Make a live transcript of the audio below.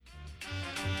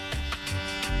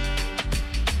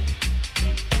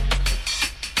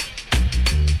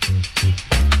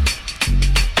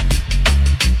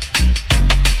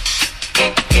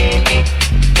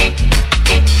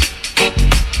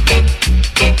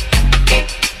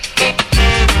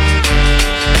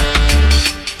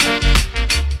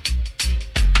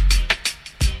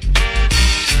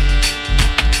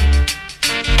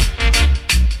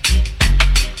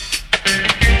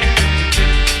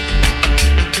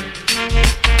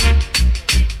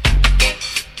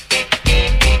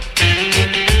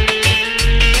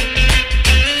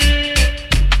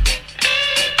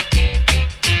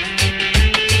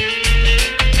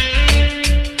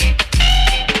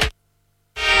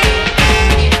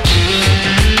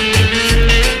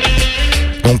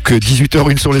Donc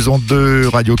 18h01 sur les ondes de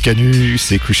Radio Canu,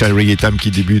 c'est Crucial Reggae Time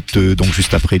qui débute donc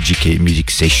juste après JK Music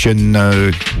Session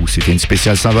où c'était une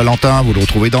spéciale Saint-Valentin, vous le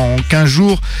retrouvez dans 15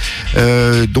 jours.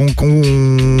 Donc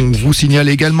on vous signale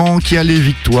également qu'il y a les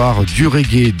victoires du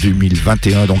reggae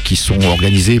 2021 donc qui sont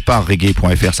organisées par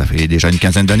reggae.fr, ça fait déjà une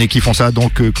quinzaine d'années qu'ils font ça,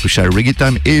 donc Crucial Reggae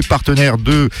Time est partenaire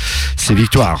de ces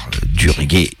victoires du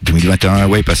reggae 2021,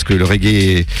 ouais, parce que le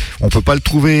reggae on peut pas le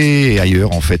trouver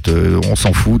ailleurs en fait, on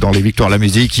s'en fout, dans les victoires de la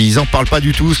musique ils en parlent pas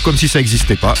du tout, comme si ça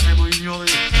n'existait pas.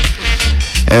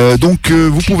 Donc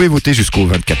vous pouvez voter jusqu'au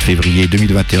 24 février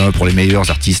 2021 pour les meilleurs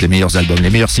artistes, les meilleurs albums, les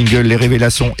meilleurs singles, les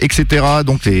révélations, etc.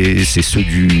 Donc c'est ceux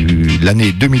de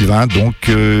l'année 2020. Donc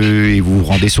et vous vous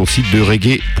rendez sur le site de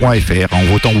reggae.fr. En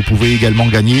votant, vous pouvez également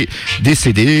gagner des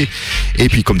CD. Et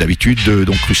puis comme d'habitude,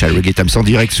 donc Crucial Reggae Time en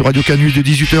direct sur Radio Canu de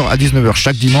 18h à 19h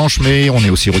chaque dimanche. Mais on est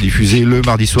aussi rediffusé le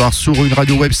mardi soir sur une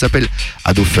radio web qui s'appelle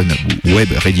Ado Fun Web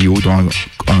Radio. Dans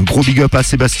un gros big up à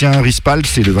Sébastien Rispal,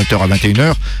 c'est de 20h à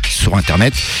 21h sur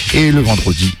Internet. Et le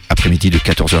vendredi après-midi de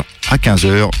 14h à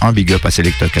 15h, un big up à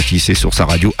Selecta Cathy, c'est sur sa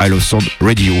radio I Love Sound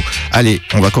Radio. Allez,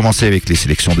 on va commencer avec les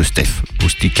sélections de Steph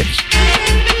Boustikali.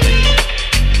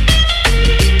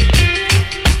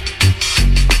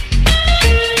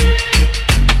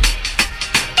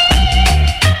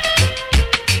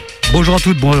 Bonjour à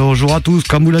toutes, bonjour à tous.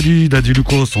 Comme vous l'a dit Daddy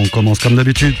Lucas, on commence comme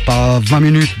d'habitude par 20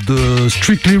 minutes de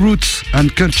Strictly Roots and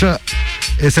Culture.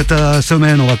 Et cette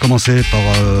semaine, on va commencer par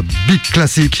Big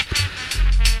Classic.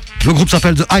 Le groupe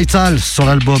s'appelle The Hightal sur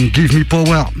l'album Give Me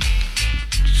Power.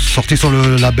 Sorti sur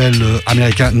le label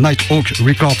américain Nighthawk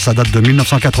Records, ça date de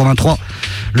 1983.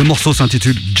 Le morceau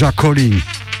s'intitule Jack Calling.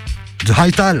 The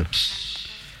Hightal.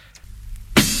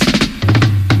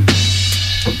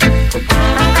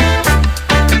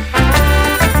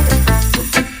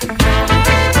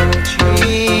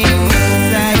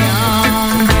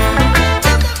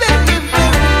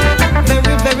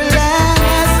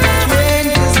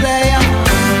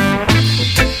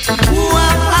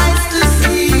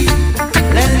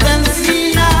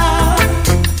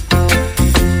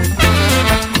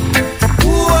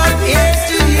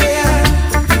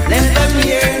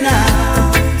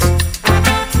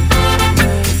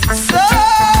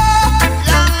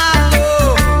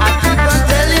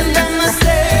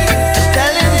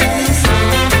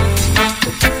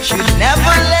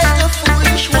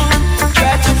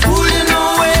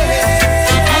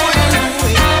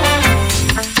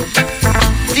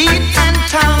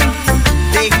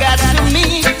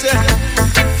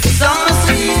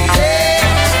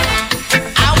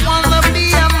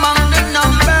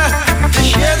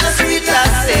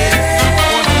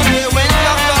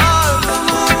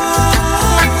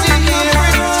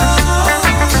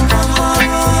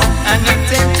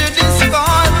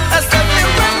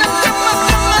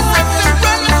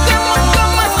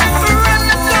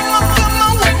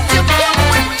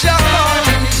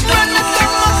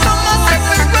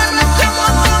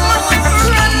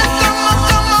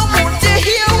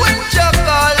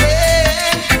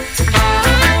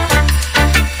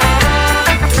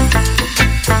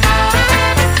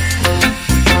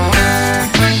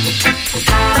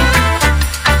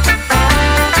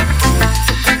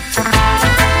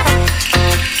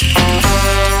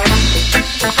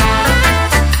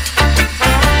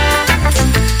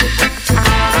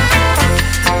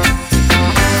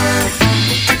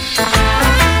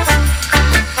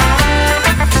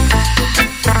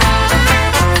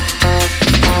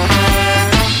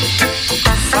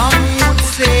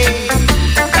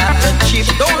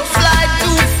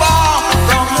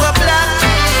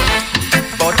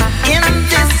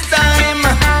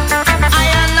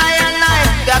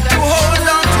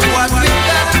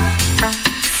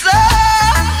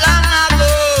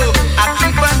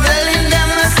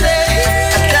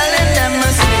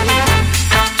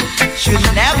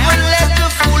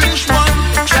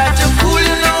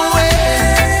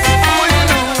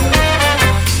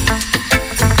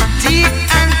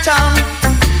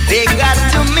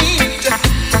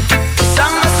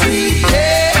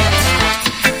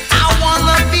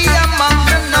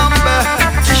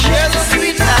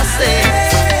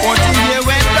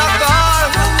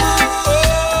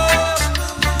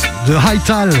 The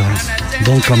Hightal,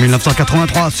 donc en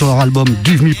 1983 sur leur album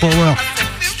Give Me Power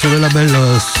sur le label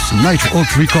Nighthawk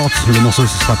Records. Le morceau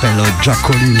s'appelle Jack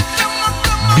Calling.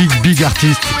 Big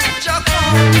artiste.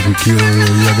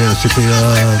 C'était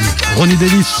Ronnie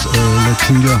Dennis, le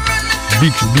singer,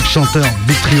 big chanteur,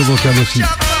 big trio vocal aussi.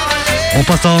 On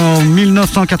passe en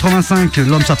 1985,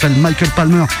 l'homme s'appelle Michael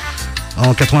Palmer.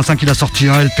 En 85, il a sorti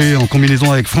un LP en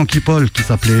combinaison avec Frankie Paul qui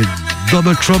s'appelait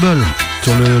Double Trouble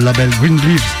sur le label Green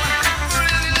Leaves.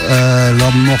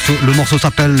 Le morceau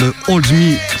s'appelle Hold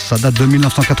Me, ça date de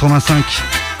 1985.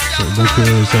 Donc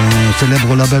c'est un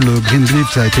célèbre label Greensleeves,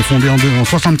 ça a été fondé en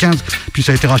 1975, puis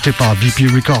ça a été racheté par VP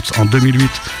Records en 2008.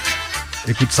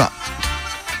 Écoute ça.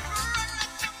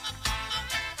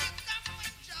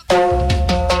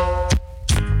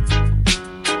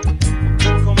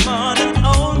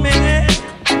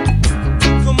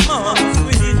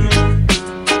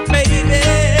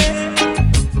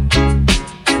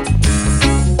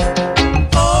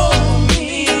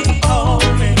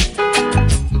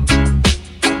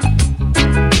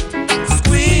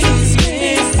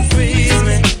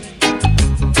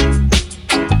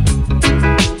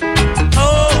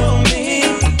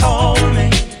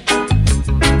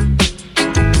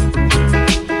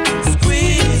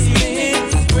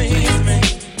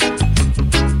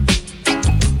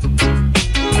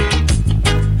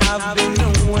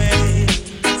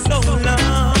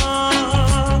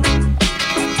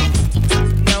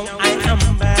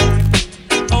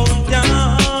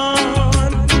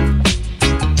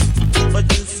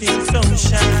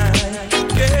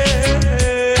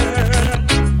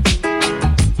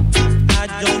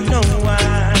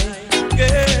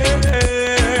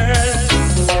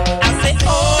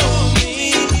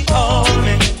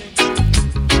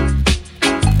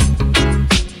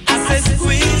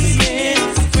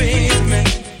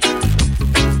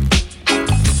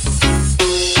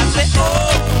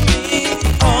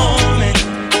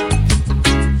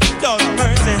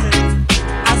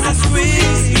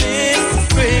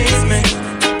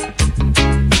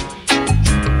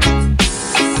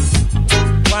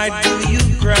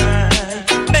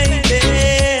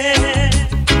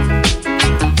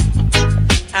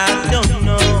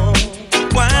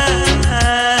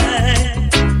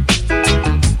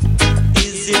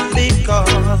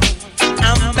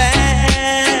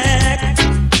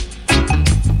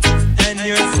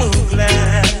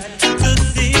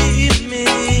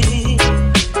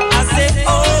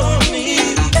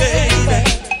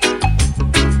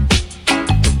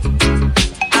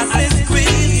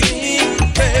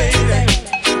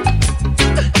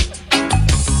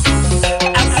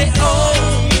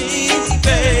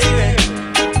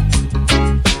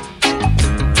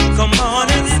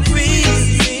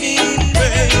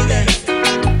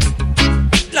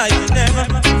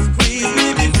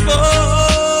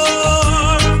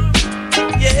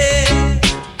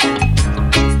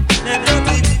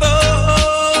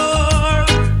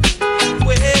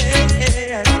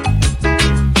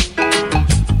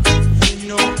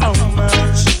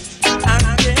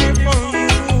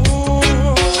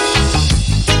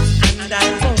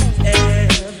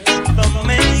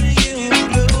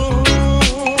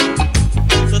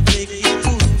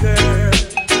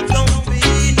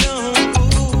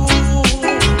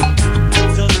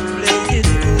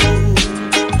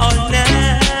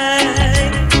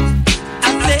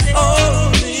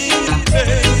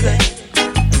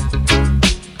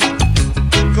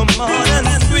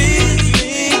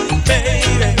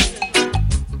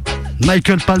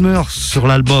 Michael Palmer sur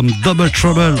l'album Double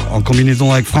Trouble en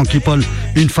combinaison avec Frankie Paul,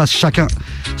 une face chacun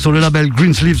sur le label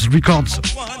Greensleeves Records.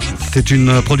 C'est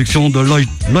une production de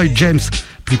Lloyd James,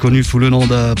 plus connu sous le nom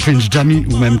de Prince Jammy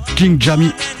ou même King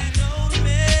Jammy.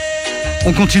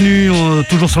 On continue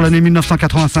toujours sur l'année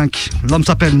 1985. L'homme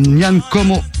s'appelle Nyan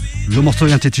Como. Le morceau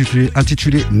est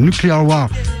intitulé Nuclear War.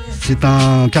 C'est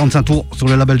un 45 tours sur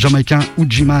le label jamaïcain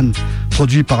Ujiman,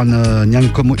 produit par Nyan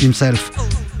Como himself.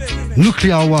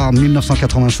 Nuclear War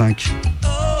 1985.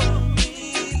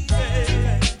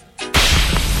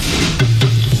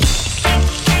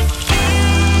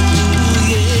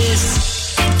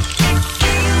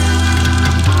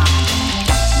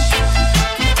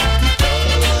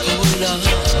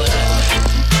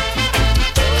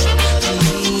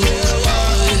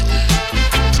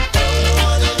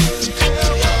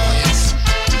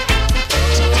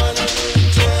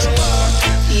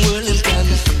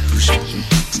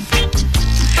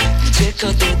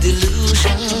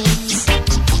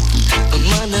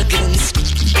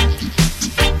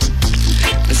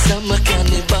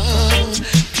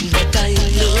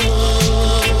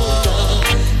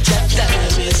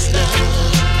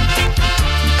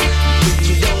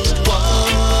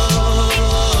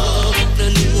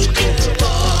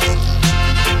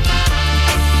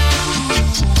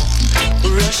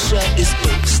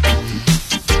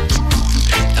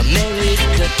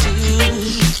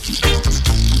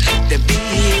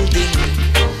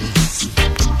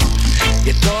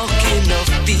 You're talking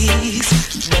of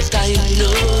peace, but I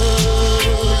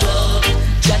know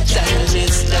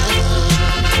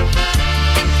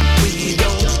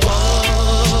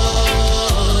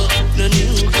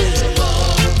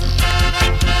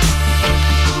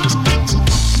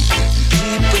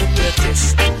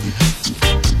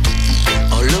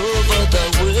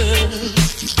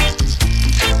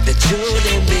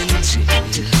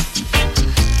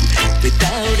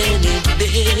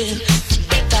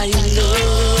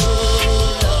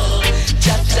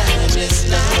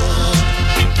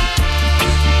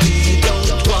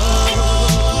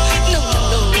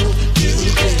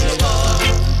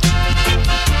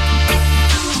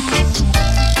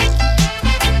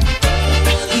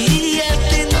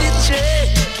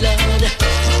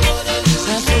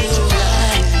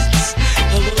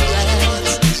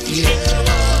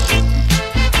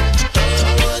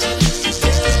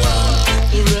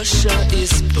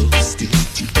is boasting.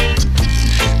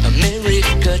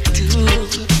 America too.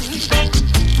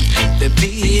 They're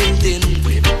building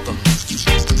weapons.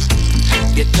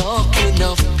 You're talking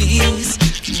of peace,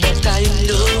 but I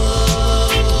know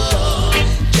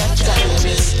that time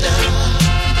is now.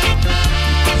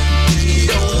 We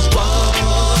don't want,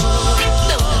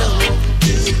 no,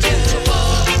 nuclear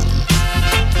war.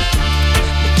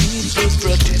 People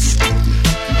protesting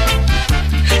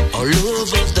all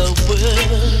over the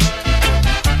world.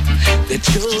 They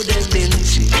throw them in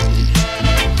jail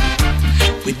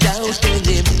without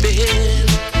any bail.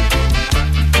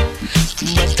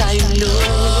 But I know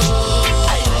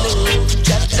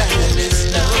that time is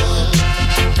now.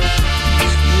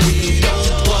 We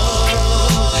don't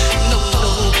want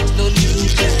no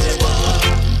nuclear war.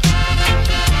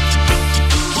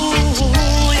 Ooh,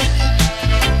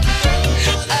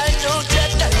 I know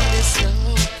that time is now.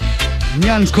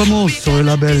 Nyan Como sur le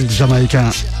label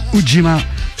jamaïcain Ujima.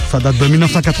 Ça date de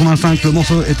 1985. Le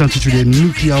morceau est intitulé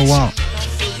Nuclear War.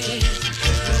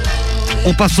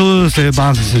 On passe,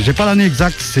 j'ai pas l'année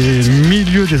exacte, c'est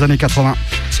milieu des années 80.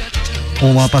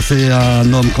 On va passer à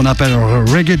un homme qu'on appelle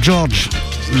Reggae George.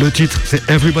 Le titre c'est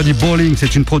Everybody Bowling,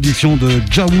 c'est une production de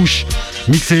Jawush,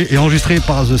 mixée et enregistrée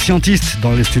par The Scientist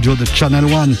dans les studios de Channel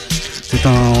One. C'est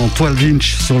un 12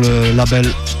 inch sur le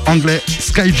label anglais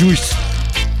Sky Juice.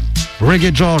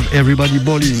 Reggae George, Everybody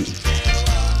Bowling.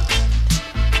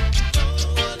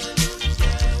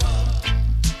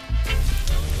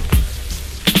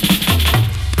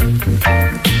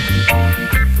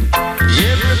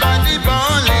 Everybody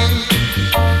bowling,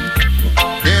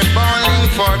 they're bowling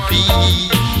for peace.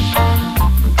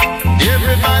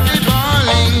 Everybody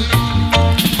bowling,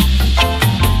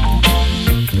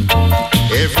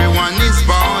 everyone is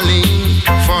bowling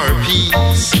for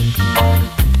peace.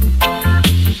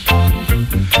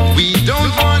 We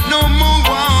don't want no more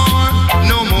war,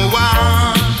 no more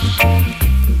war.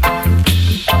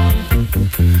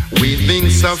 We've been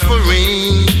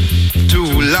suffering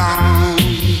too long.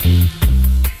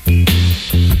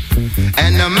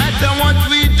 And no matter what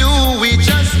we do, we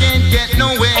just can't get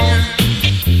nowhere.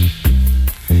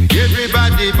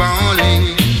 Everybody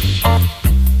bawling,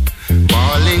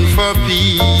 bawling for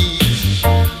peace.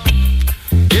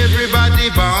 Everybody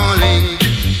bawling,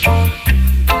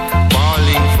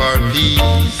 bawling for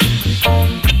peace.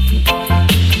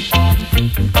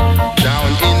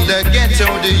 Down in the ghetto,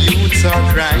 the youths are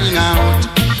crying out.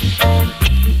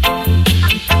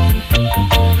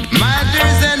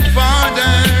 Mothers and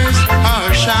fathers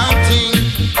are shouting.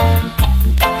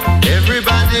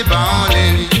 Everybody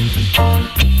bawling,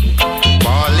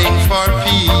 bawling for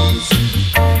peace.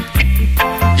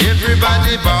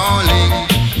 Everybody bawling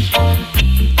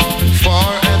for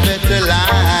a better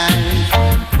life.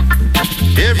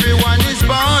 Everyone is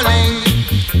bawling,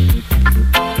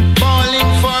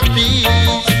 bawling for peace.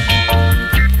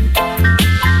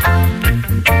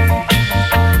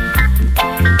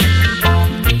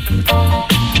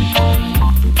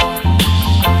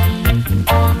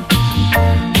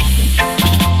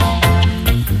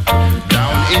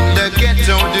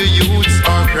 The youths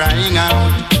are crying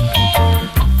out.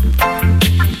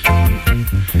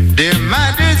 Their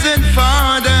mothers and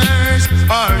fathers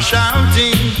are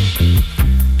shouting.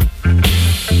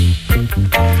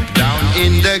 Down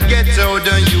in the ghetto,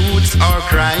 the youths are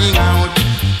crying out.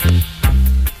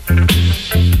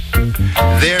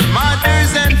 Their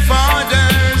mothers and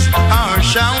fathers are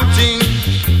shouting.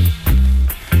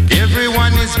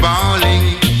 Everyone is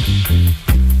bawling,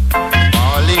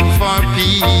 bawling for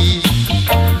peace.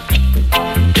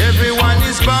 Everyone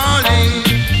is bawling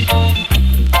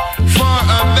for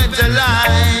a better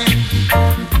life.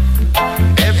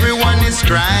 Everyone is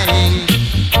crying,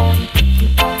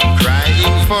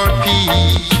 crying for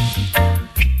peace.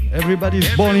 Everybody's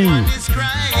bowling.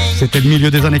 C'était le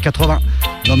milieu des années 80.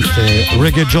 Donc c'est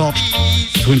Reggae George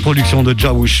sur une production de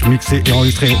Jawush, mixée et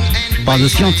enregistrée par The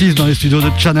Scientist dans les studios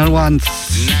de Channel One.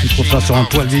 Tu trouves ça sur un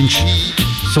 12 inch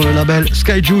sur le label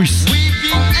Sky Juice.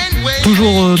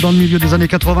 Toujours dans le milieu des années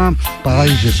 80,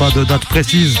 pareil, j'ai pas de date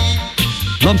précise.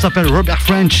 L'homme s'appelle Robert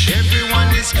French,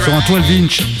 sur un 12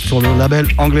 inch, sur le label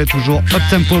anglais toujours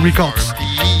Uptempo Records.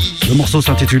 Le morceau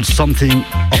s'intitule Something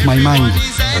of My Mind.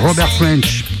 Robert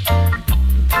French.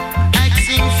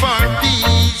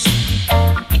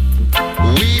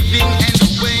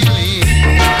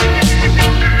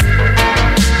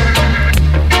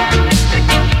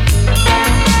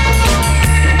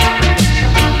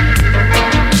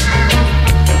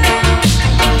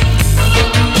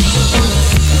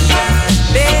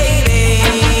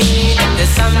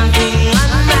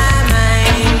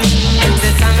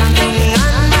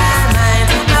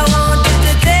 I want you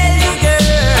to tell you, girl.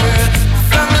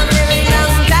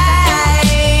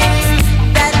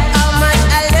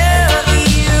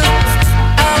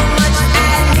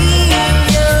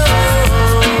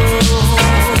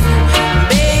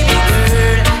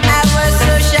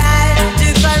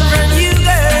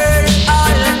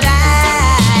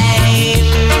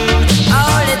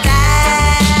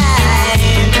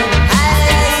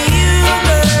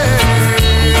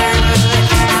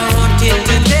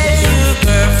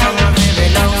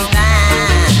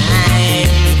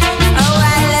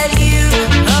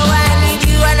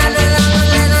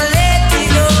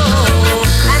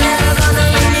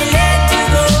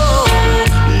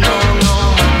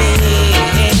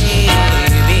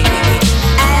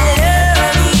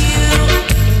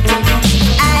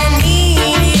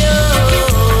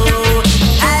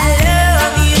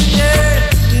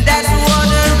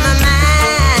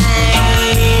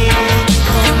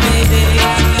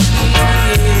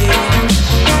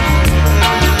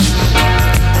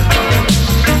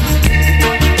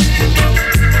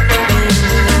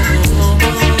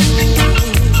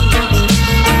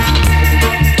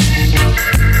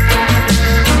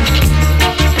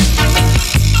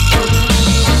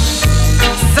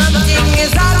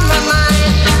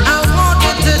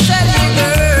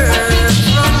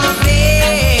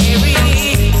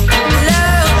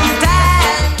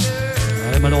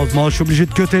 je suis obligé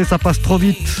de cutter, ça passe trop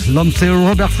vite. L'homme c'est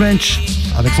Robert French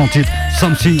avec son titre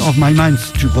Something of My Mind.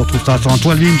 Tu retrouves ça sur un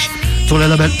 12 inch sur le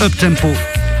label Up Tempo.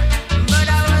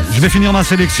 Je vais finir ma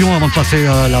sélection avant de passer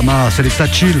la main à Selecta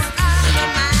Chill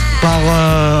par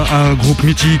un groupe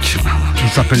mythique.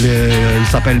 Il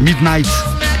s'appelle Midnight.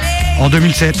 En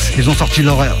 2007, ils ont sorti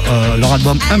leur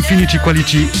album Infinity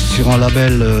Quality sur un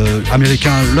label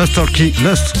américain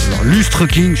Lustre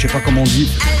King, je sais pas comment on dit.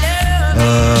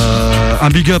 Un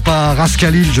big up à Ras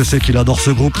Khalil, je sais qu'il adore ce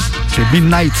groupe. C'est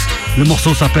Midnight. Le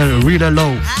morceau s'appelle Real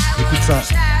Low. Écoute ça.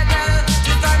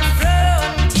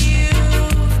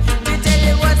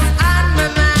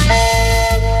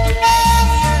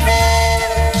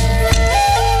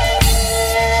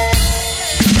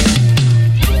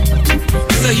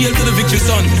 Hail to the victory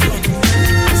son.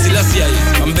 Selassie,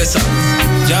 Ambessa.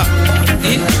 Ja.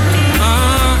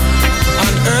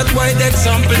 An earth-wide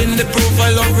example in the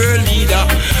profile of world leader.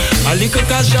 A little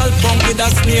casual punk with a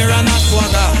sneer and a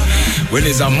swagger. Well,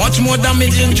 it's a much more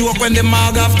damaging joke when the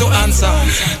mag have to answer.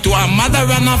 To a mother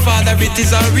and a father, it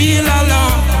is a real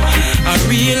Allah. A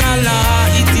real Allah,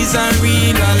 it is a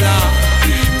real Allah.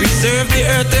 Preserve the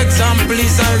earth example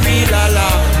is a real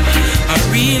Allah. A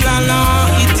real Allah,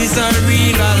 it is a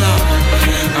real Allah.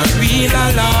 A real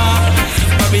Allah.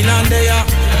 Babylon there.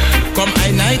 Come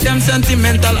I night them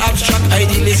sentimental abstract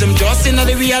idealism. Just in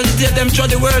the reality them show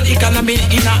the world economy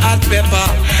in a hot pepper.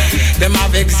 Them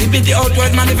have exhibit the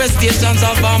outward manifestations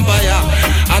of vampire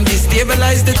and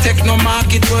destabilize the techno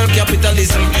market world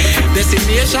capitalism.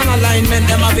 Decimation alignment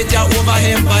them have it ya over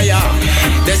empire.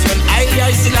 That's when I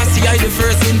Selassie I the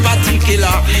first in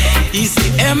particular. He's the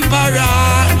emperor,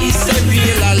 he's a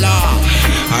real Allah.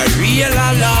 A real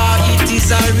Allah, it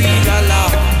is a real Allah.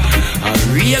 A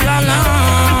real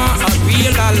Allah, a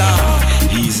real Allah.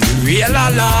 He's the real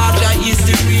Allah, Jah is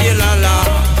the real Allah.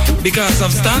 Because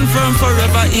of stand firm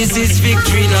forever is his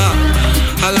victory law.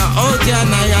 Allah out ya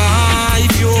naya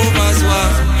if you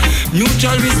overswap.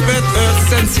 Mutual respect, earth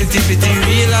sensitivity,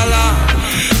 real Allah.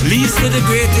 Leads to the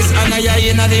greatest and I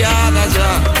in the other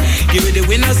Jah. Give it the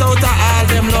winners out of all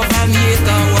them love and hate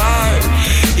and war.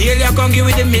 Here you come give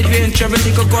it the mid-range trouble,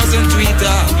 little cousin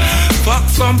Twitter.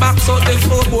 Fox from back so the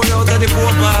four boy out of the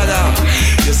poor father.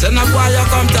 You send a boy you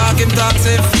come talk him talk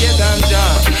say fear and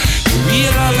Jah. The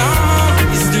real Allah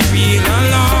is the real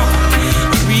Allah.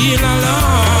 The real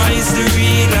Allah is the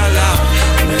real Allah.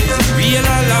 It's the real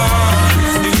Allah,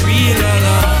 the real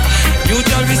Allah.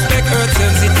 Mutual respect, earth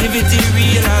sensitivity,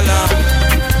 real Allah.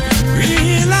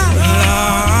 Real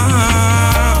Allah,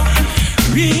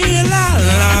 real Allah.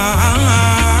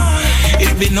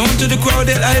 It's been known to the crowd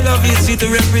that I love history to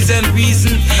represent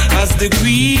reason as the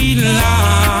green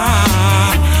law.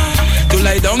 To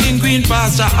lie down in green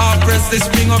pasture or press the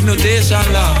spring of mutation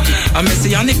law. A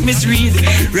messianic misread,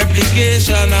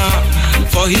 replication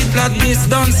for Hitler this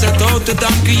done set out to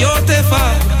Don Quixote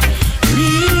for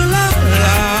real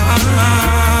Allah.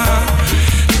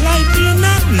 Lightning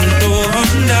and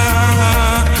thunder.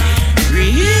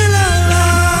 Real Allah.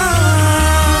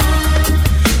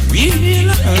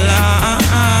 Real Allah.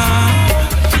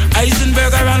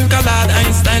 Heisenberger and Collard,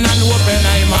 Einstein and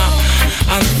Oppenheimer.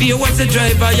 And fear was the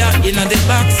driver, yeah, in the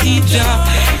backseat, yeah.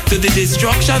 To the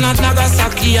destruction of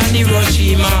Nagasaki and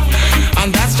Hiroshima.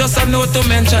 And that's just a note to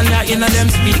mention, yeah, in them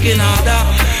speaking order.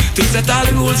 To set all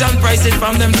rules and prices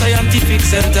from them scientific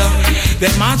center.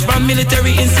 They march from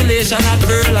military installation at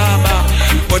Pearl Harbor.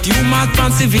 But you march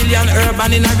from civilian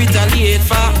urban in a retaliate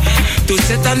for. To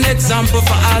set an example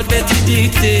for all petty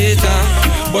dictator.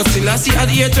 But still I see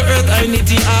adhere to earth, I need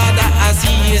the order as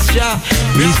he is, yeah.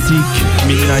 Mystic,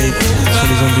 Midnight, sur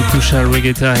les ondes de Crucial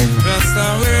Reggae Time.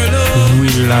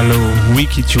 Will Lalo,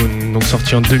 Wiki Tune, donc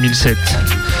sorti en 2007.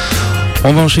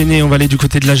 On va enchaîner, on va aller du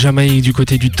côté de la Jamaïque, du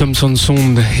côté du Thompson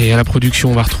Sound, et à la production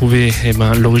on va retrouver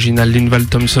l'original Linval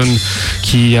Thompson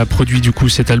qui a produit du coup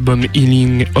cet album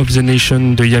Healing of the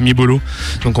Nation de Yami Bolo.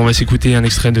 Donc on va s'écouter un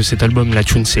extrait de cet album, la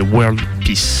tune c'est World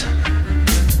Peace.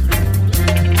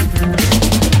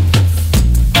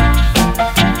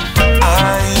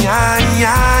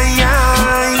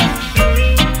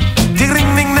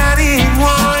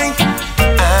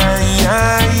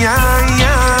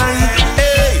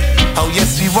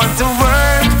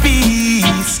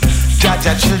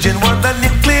 Jah children want a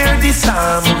nuclear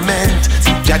disarmament.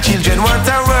 Jah children want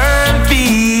a world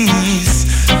peace.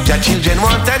 Jah children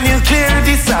want a nuclear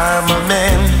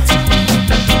disarmament.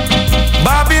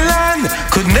 Babylon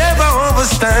could never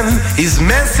overstand his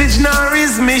message nor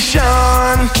his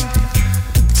mission.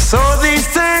 So they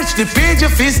searched the page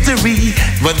of history,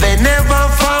 but they never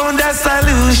found a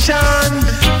solution.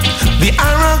 The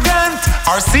arrogant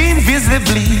are seen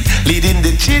visibly, leading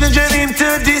the children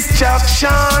into destruction.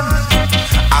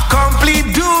 A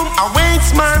complete doom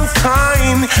awaits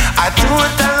mankind, a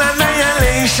total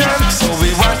annihilation. So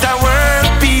we want a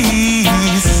world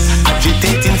peace,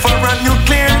 agitating for a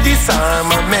nuclear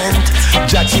disarmament.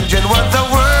 Jah children want the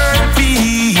world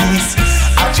peace,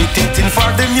 agitating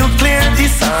for the nuclear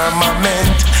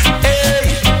disarmament.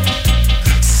 Hey,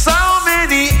 so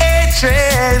many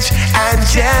hatred and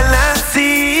jealousy.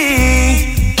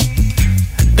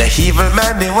 The evil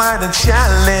man, they want to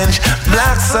challenge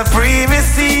black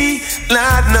supremacy.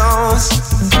 Lord knows.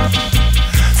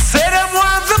 Say them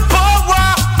want the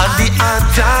power and the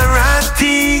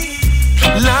authority,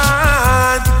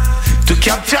 Lord, to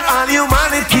capture all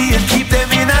humanity and keep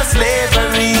them in a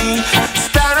slavery.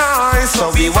 Stand on,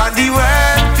 so we want the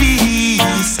world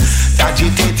peace,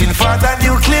 agitating for the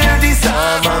nuclear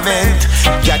disarmament.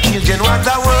 Your children want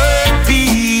the world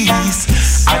peace,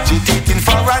 agitating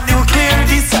for a nuclear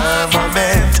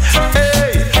disarmament.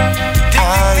 Hey,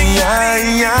 ay,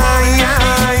 ay, ay,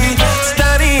 ay.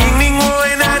 Studying me, boy,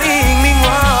 studying me,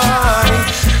 boy.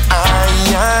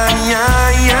 Ay, ay,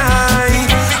 ay, ay.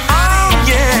 Oh,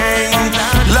 yeah,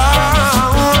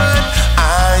 Lord.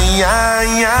 Ay,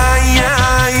 ay, ay,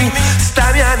 ay.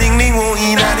 Studying me, boy,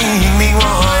 studying me,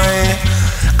 boy.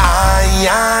 Ay,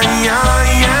 ay,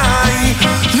 ay, ay.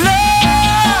 Lord.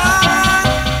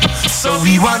 So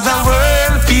we want the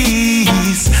world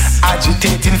peace,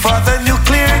 agitating for the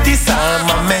nuclear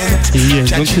disarmament.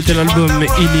 Yes, donc c'était l'album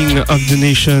Healing of the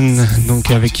Nation, donc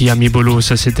avec Yami Bolo,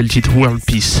 ça c'était le titre World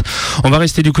Peace. On va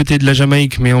rester du côté de la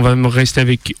Jamaïque, mais on va rester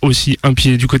avec aussi un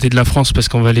pied du côté de la France parce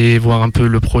qu'on va aller voir un peu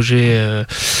le projet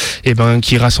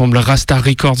qui rassemble Rasta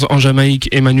Records en Jamaïque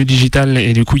et Manu Digital,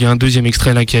 et du coup il y a un deuxième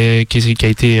extrait là qui a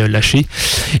été lâché,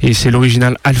 et c'est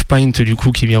l'original Half Pint du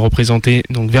coup qui vient représenter,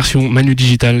 donc version Manu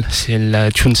Digital. C'est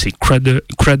la tune, c'est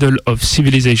Cradle of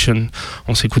Civilization.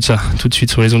 On s'écoute ça tout de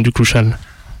suite sur les ondes du Crucial.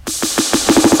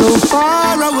 So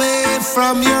far away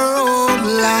from your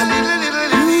homeland,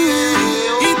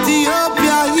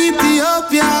 Ethiopia,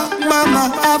 Ethiopia,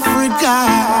 Mama Africa,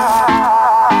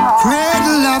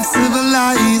 cradle of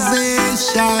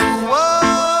civilization.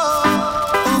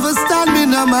 Overstand me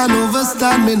no man,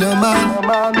 overstand me no man.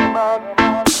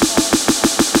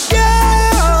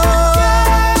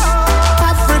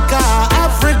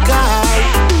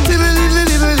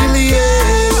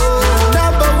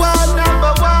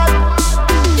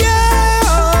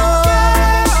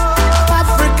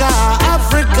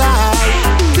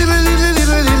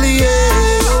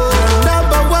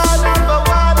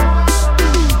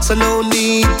 So no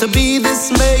need to be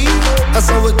dismayed. That's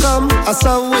how we come, that's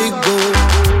how we go.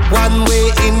 One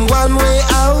way in, one way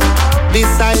out.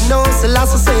 This I know,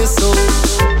 Selassie say so.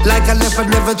 Like a leopard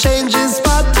never changes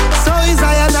spot. So is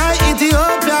I and I,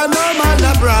 Ethiopia, no man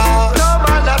abroad. No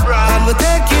man abroad. And we're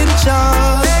taking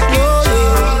charge. Oh,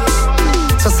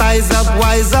 yeah. So size up,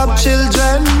 wise up,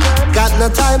 children. Got no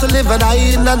time to live and die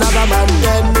in another man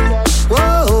den.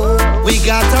 Whoa, we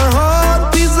got our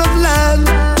own piece of land,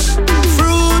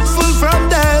 from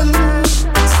then,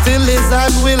 still is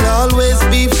and will always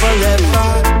be forever.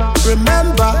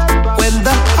 Remember, when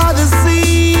the other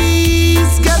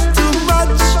seas get too much,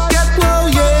 oh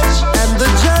yeah, and the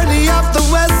journey of the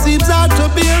west seems hard to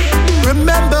bear.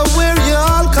 Remember where you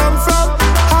all come from,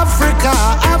 Africa,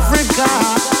 Africa.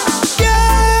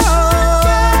 Yeah,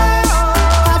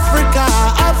 Africa,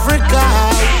 Africa.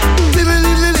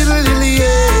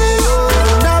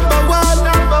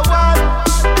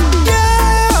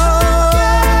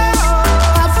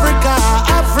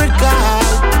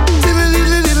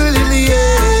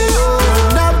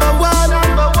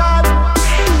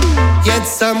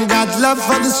 Some got love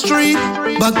for the street,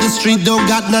 but the street don't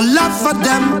got no love for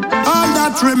them. All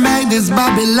that remain is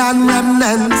Babylon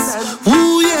remnants.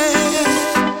 Ooh yeah.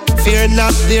 Fear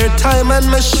not their time and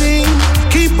machine.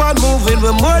 Keep on moving,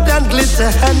 we're more than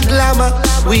glitter and glamour.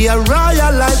 We are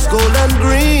royal lights, gold and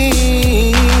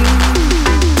green.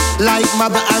 Like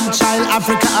mother and child,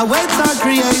 Africa awaits our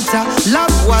creator.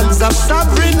 Loved ones of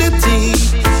sovereignty,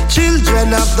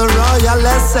 children of the royal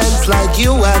essence like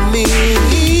you and me.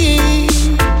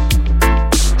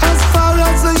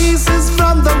 The east is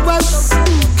from the west.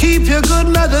 Keep your good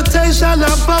meditation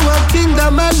of our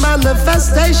kingdom and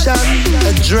manifestation.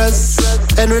 Address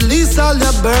and release all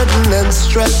your burden and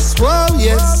stress. Whoa,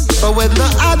 yes. But when the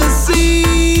other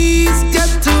seas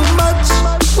get too much,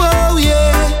 whoa,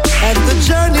 yeah, and the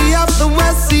journey of the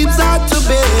west seems hard to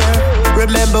bear.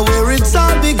 Remember where it's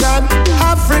all begun.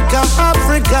 Africa,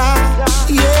 Africa,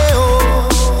 yeah, oh.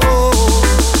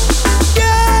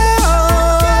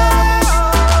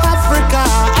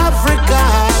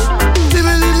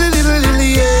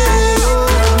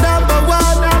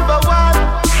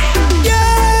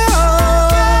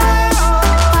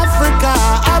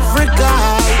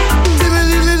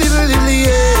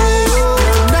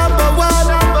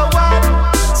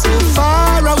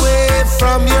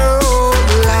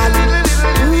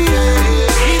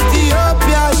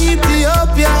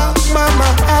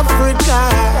 Africa,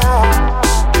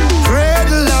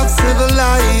 cradle of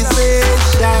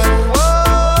civilization.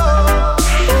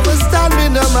 Overstand me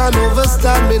no man,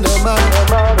 overstand me no man.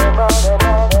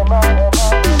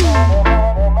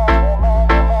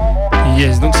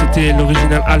 Yes, donc c'était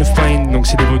l'original Alpine, donc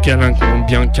c'est des vocales qui ont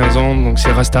bien 15 ans, donc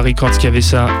c'est Rasta Records qui avait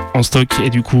ça en stock et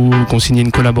du coup qu'on signait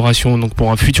une collaboration donc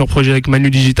pour un futur projet avec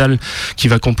Manu Digital qui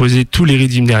va composer tous les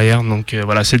rythmes derrière. Donc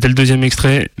voilà, c'était le deuxième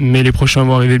extrait, mais les prochains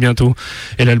vont arriver bientôt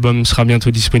et l'album sera bientôt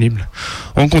disponible.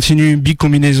 On continue, big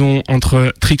combinaison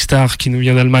entre Trickstar qui nous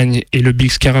vient d'Allemagne et le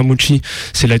big Scaramucci,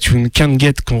 c'est la tune Can't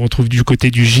Get qu'on retrouve du côté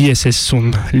du JSS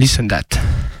Sound. Listen that.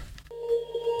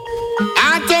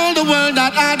 I told the world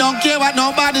that I don't care what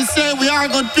nobody say. We are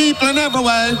good people in every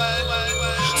way.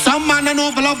 Some man don't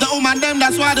know love the woman them,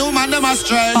 that's why the woman them are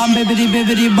stray.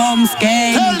 Bibbidi bum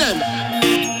skank. Tell them,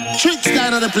 Tricks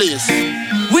down of the place.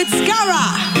 With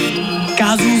Skara,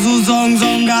 Kazuzu zong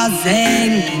zonga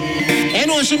zeng. You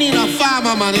know she need a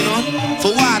farmer man, you know,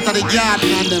 for water the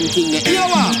garden and them thing. You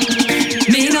what?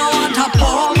 Me no want a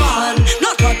poor man,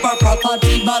 not for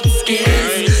property but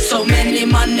skills. So many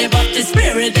money but the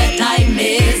spirit that I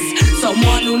miss.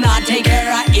 Someone who not take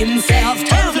care of himself.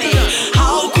 Tell me,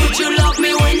 how could you love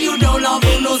me when you don't love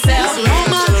yourself? No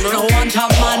man, no want a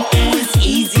man who is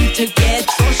easy to get.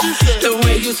 The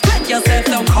way you spread yourself,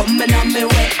 don't come in on me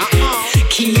way.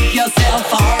 Keep yourself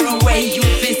far away, you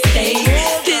fi stay.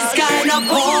 This kind of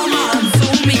poor man, so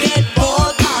me get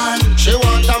bored man. She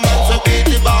want a man to be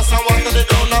the boss and water the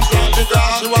ground and plant the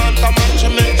grass. She want a man to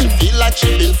make she feel like she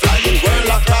been flying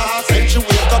world across. And she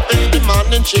wake up in the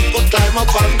morning, she could climb up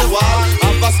on the wall.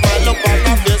 Have a smile up on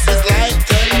her face, it's like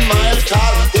 10 miles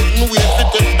tall. Couldn't wait to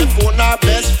take the phone, her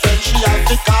best friend she had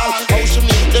to call. How she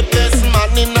meet the best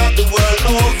man in the world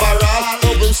overall.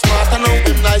 Know him smart and know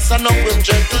him nice and know him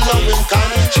gentle, know him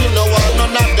kind. She know all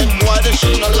none of them boy, that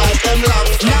she no like them long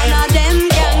time. None of them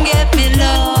can get me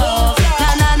love.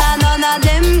 None of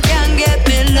them can get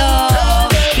me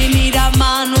love. We need a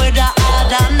man with a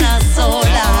heart and a soul.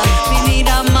 We need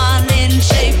a man in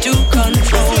shape to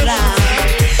control her.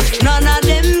 None of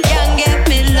them can get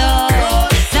me love.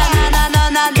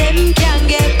 None of them can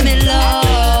get me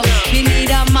love. We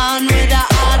need a man with a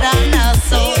heart and a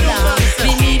soul.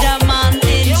 We need a man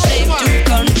in shape to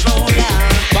control her.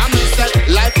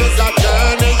 Life is a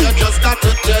journey, you just got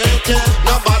to take it.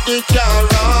 Nobody can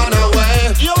run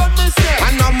away. You what me say?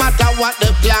 And no matter what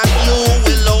the plan, you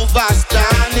will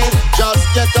overstand it. Just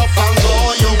get up and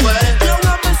go your way. You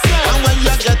what me say? And when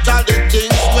you get all the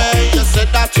things where you said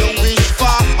that you wish for,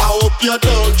 I hope you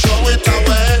don't throw it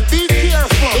away. Be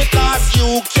careful, because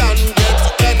you can get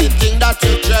anything that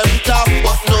you dreamt of,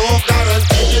 but no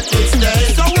guarantee it will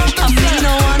stay. So what me say? Me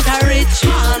no want a rich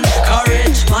man. A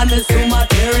rich man is too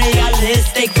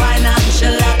materialistic,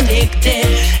 financial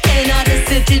addicted. In the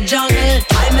city jungle,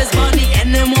 time is money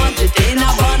and them want it in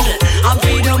a bundle. I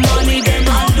pay the money, them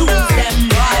I lose them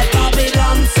by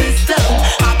Babylon system.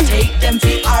 I take them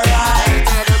to a ride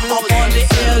up on the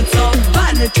hills of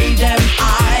vanity, them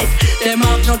eyes. Them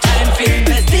have no time for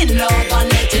invest in love and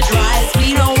let it rise.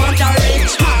 We don't want a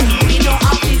rich man, we don't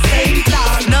have the same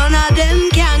plan. None of them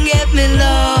can get me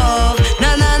love.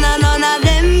 None of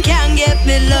them can get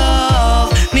me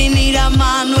love. Me need a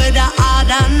man with a heart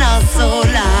and a soul.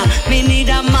 Me need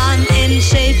a man in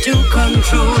shape to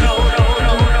control.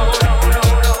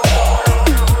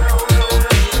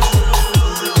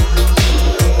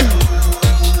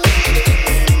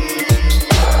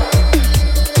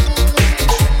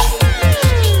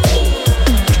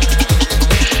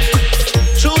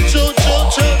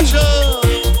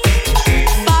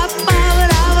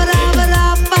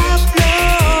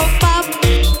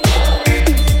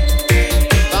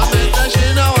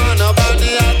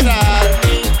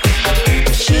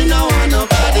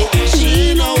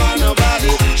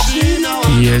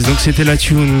 Donc c'était la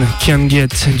tune Can't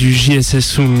Get du JSS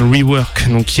Sound Rework,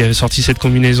 donc qui a sorti cette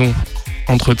combinaison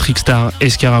entre Trickstar et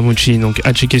Scaramucci, donc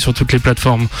à checker sur toutes les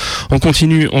plateformes. On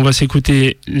continue, on va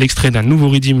s'écouter l'extrait d'un nouveau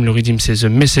Rhythm. Le Rhythm c'est The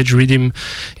Message Rhythm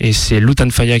et c'est Lutan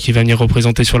Fyah qui va venir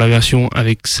représenter sur la version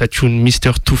avec sa tune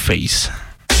Mr. Two-Face.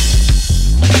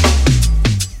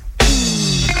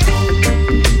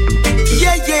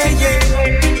 Yeah,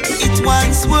 it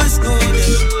once was good.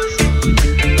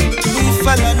 We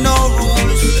follow no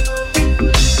rules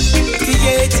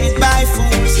created by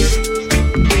fools.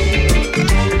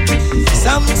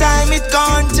 Sometimes it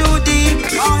gone too deep.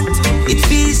 It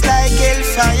feels like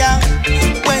hellfire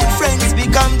when friends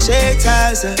become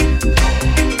traitors.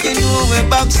 You know we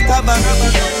backstabber.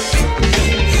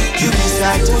 You miss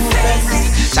a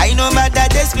two-face. I know about that,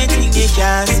 that's me think they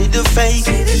can't see the fake.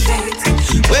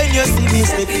 When you see me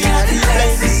stepping out the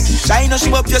place, try not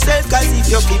show up yourself, cause if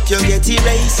you flip, you get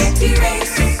erased.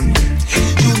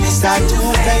 You miss a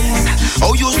two-face.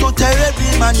 Oh, you so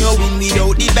terrible, man, you win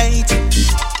without debate.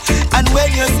 And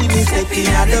when you see me stepping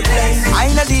at the place,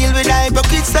 I no deal with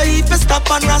hypocrites, so if you stop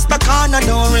and rasta corner,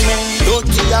 don't remain. Don't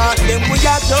heart them, we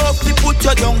have to up, we put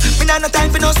you down. Me nah no time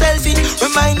for no selfie.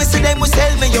 Remind me, say them will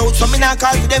sell me out, so me nah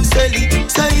call for them selling.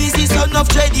 So easy, son of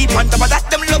Dreddy, on top of that,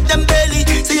 them love them belly.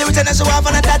 So every time I show off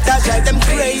on a that drive them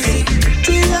crazy.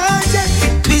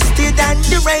 Twisted and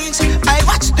deranged, I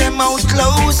watch them out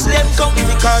close, them come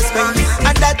because pain.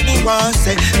 And that me want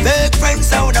say, fake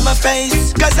friends out of my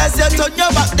face, cause as you turn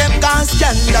your back, them can't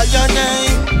stand on your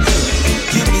name.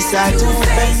 You miss a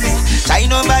two-face. I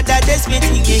know about that, that's me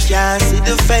think you can't see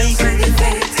the face.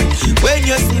 When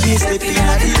you see me stepping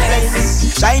at the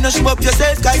place, try not show up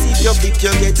yourself, cause if you flip,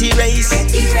 you get erased.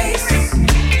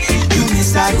 You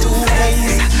miss a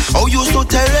two-face. Oh, you so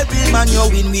terrible, man, you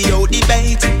win without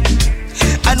debate.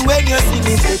 And when you see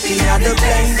me stepping at the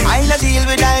place, I no deal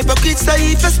with hypocrites, so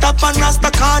if you stop and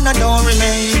rasta corner, don't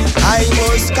remain. I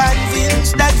was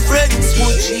convinced that friends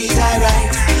would treat I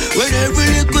right, when every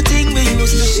little thing we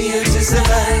used to share to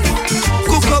survive.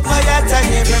 Cook up my yacht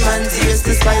and every man taste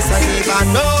the spice, and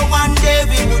even know one day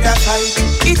we would have fight.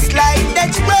 It's like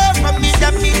that road from me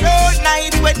that me all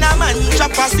night, when a man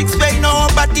drop a six when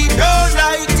nobody don't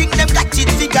like. Think them got it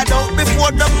figured out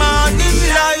before the morning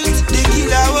light. The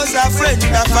killer was a friend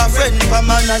of a friend from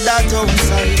another town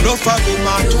side. No for them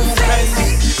are too kind.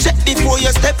 Check before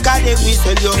you step, cause they will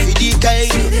sell you for the kind.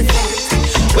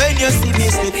 When you see me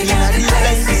stepping at the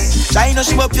place, try not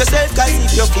show up yourself, cause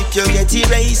if you flip, you get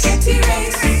erased.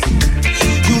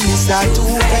 You miss a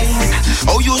two-face.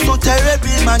 Oh, you so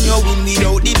terrible, man, you win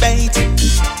without debate.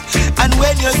 And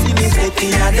when you see me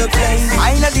stepping at the place,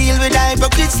 I no deal with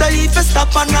hypocrites, so if you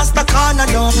stop and rasta corner,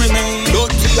 don't remain.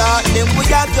 Don't heart them, we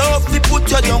have you up, we put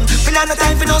you down. Me nah no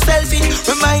time for no selfie.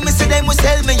 Remind me, say them will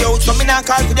sell me out, so me nah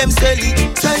call for them selling.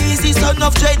 So easy, son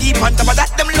of Dreddy, on top of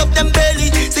that, them love them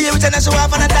belly. See every time I show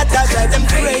off on a that drive them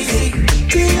crazy.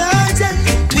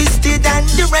 Twisted and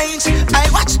deranged, I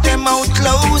watch them out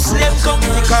close, them come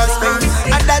because pain.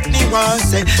 And that me want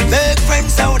say, fake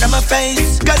friends out of my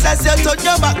face, cause as you turn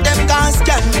your back, them can't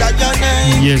stand on your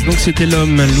name. Yes, donc c'était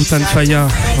l'homme Lutan Fyah.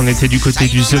 On était du côté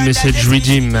du The Message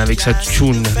Redeem avec sa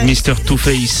tune Mr.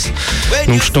 Two-Face.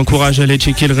 Donc je t'encourage à aller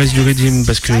checker le reste du Redeem,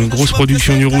 parce que grosse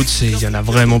production du Roots, et il y en a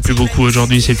vraiment plus beaucoup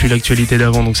aujourd'hui, c'est plus l'actualité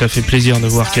d'avant, donc ça fait plaisir de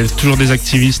voir qu'il y a toujours des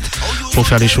activistes pour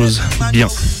faire les choses bien.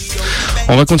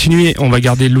 On va continuer, on va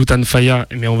garder Lutan Fyah,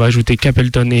 mais on va ajouter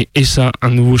Capleton et Essa, un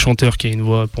nouveau chanteur qui a une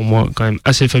voix pour moi quand même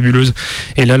assez fabuleuse.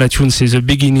 Et là la tune c'est The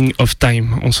Beginning of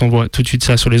Time. On s'envoie tout de suite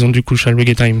ça sur les ondes du Crucial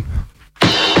Reggae Time.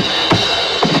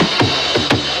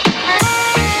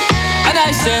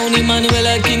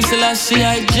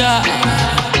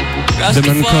 The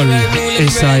man called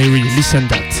Essa Airy, listen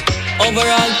that.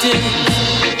 Overall things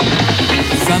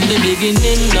from the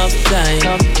beginning of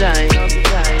time.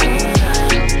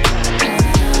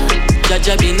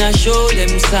 Jaja been a show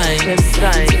them signs.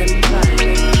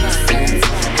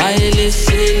 I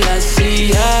listen, I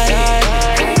see,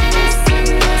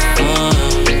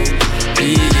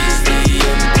 he's the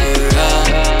emperor.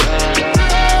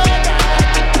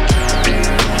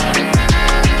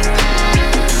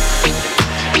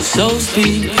 So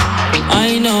speak,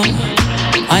 I know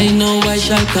I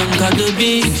shall conquer the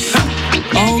beast.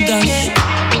 Oh gosh,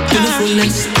 to the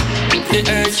fullest, the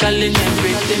earth shall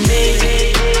inherit me.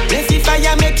 Let the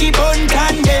fire make it burn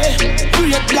candy.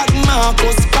 Red black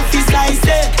Marcus, prophesy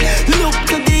say. Look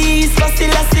to the east, but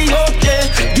still I see up there.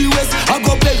 The west, I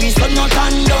go perish, so not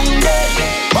on down there.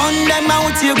 Burn them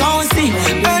out, you gon' see.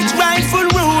 Earth rightful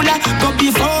ruler, go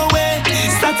before we.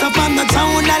 Start up on the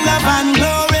town, I love and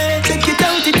glory. Check it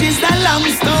out, it is a long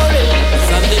story.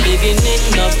 From the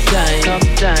beginning of time.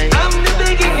 From the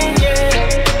beginning, yeah.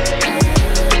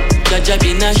 Jaja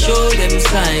been a show them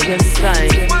signs.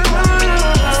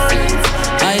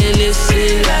 I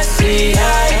listen, I see,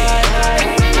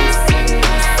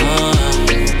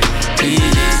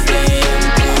 he's the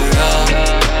emperor.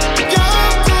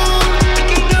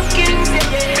 King of kings,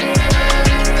 yeah.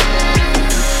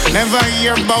 Never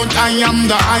hear about I am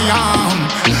the I am.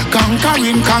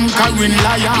 Conquering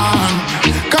lion.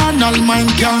 Carnal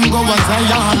mind can't go as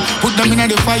Zion. Put them in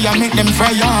the fire, make them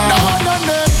fire. No.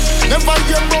 Never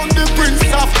hear about the Prince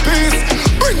of Peace.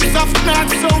 Prince of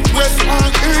North, South, West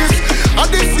and East. And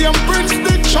the same Prince,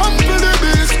 the champ of the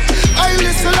beast. I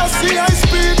listen, I see, I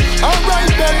speak.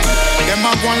 Alright then. Them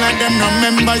a go All of them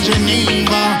remember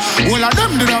Geneva. All of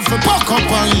them did have to pack up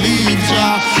and leave,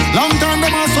 ja. Long time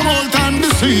them are some old time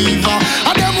deceiver.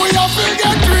 And them we have to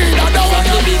get rid of them. From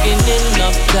the beginning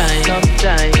of time.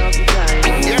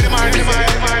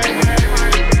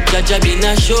 Jaja been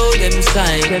a show them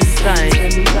signs.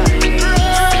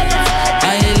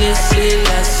 I listen,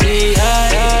 I see,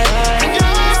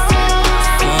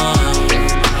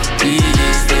 he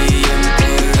is the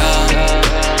emperor.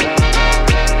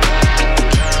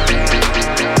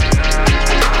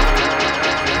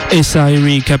 Et ça,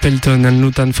 Eric Appleton and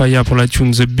Lutan Fire pour la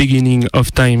tune The Beginning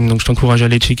of Time. Donc je t'encourage à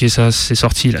aller checker ça, c'est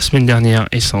sorti la semaine dernière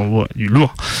et ça envoie du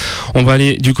lourd. On va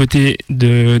aller du côté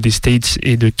des States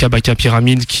et de Kabaka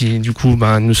Pyramid qui du coup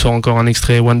nous sort encore un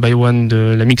extrait One by One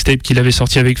de la mixtape qu'il avait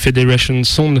sorti avec Federation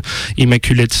Sound,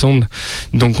 Immaculate Sound.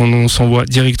 Donc on s'envoie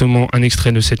directement un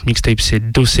extrait de cette mixtape,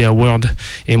 c'est Docea World.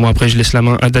 Et moi après je laisse la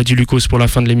main à Daddy Lucas pour la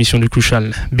fin de l'émission de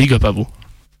Crucial. Big up à vous.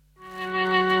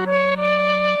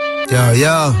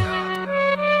 Yo,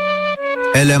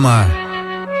 LMR,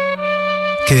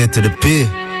 K to the P. Yo,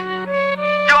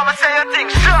 I'ma say your thing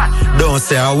shut. Don't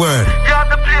say a word. You have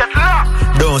the place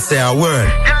locked. Don't say a word.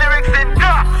 Your lyrics in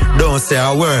dark. Don't say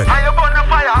a word. And you burn the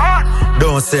fire hot.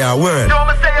 Don't say a word. Yo,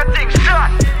 I'ma say your thing shut.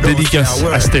 Dédicace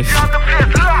à Steph. You have the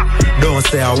place locked. Don't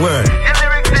say a word. Your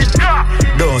lyrics in dark.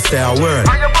 Don't say a word.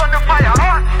 And you burn the fire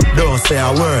hot. Don't say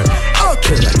a word.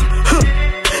 Okay.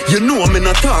 You know me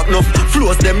not talk enough.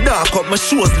 Flows them dark up, my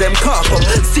shows them cock up.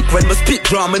 Sick when me spit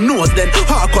drum my nose, then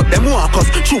hark up them walk us.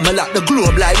 Through me like the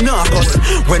globe like narcos.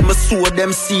 When me sow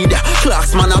them seed,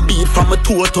 clocks man a beat from my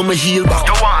toe to my heel back.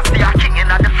 You want to see a king in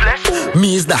the flesh?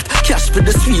 Me is that, cash for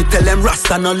the sweet, tell them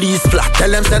Rasta no lease flat.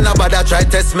 Tell them send nobody try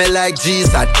test me like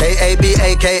G-Sat. K-A-B,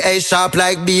 aka sharp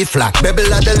like B-flat.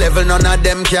 Babble at the level, none of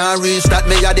them can reach that.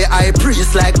 Me a the high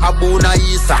priest like Abu na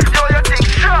Isaac. Yo, you think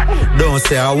shut. Don't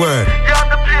say a word. You have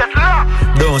the place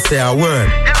locked. Don't say a word.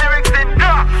 Your lyrics in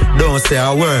dark. Don't say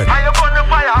a word. And you burn the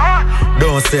fire hot.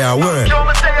 Don't say a word. Yo,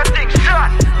 I'ma say your thing shut.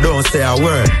 Don't say a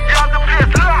word. You have the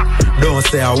place locked. Don't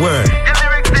say a word. Your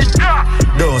lyrics in dark.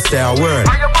 Don't say a word.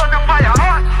 And you burn the fire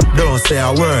hot. Don't say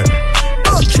a word.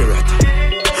 Accurate.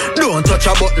 Don't touch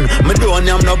a button. Me don't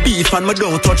yam no beef and me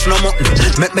don't touch no mutton.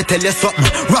 Make me tell you something.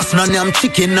 Ross no yam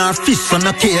chicken or fish on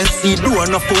a KFC. Do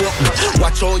enough for what?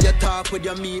 Watch how you talk with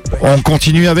your meat. On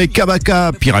continue avec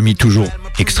Kabaka Pyramid toujours.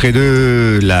 Extrait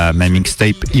de la même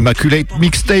mixtape Immaculate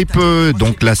Mixtape.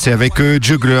 Donc là c'est avec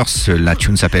Jugglers. La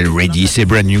tune s'appelle Ready. C'est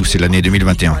brand new. C'est l'année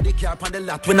 2021.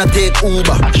 When I take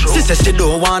Uber, she says she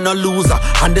don't want no loser.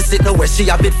 And the sit where she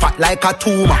a bit fat like a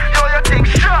tumor. Yo, you think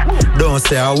shut. Don't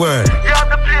say a word. You have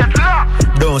the place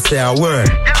locked. Don't say a word.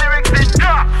 Your lyrics in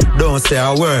dark. Don't say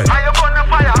a word. And you burn the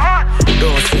fire hot.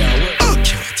 Don't say a word.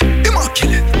 Accurate.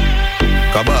 Immaculate.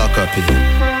 Kabaka P.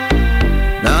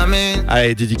 Nah, man.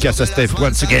 Allez, dédicace à Steph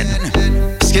once again.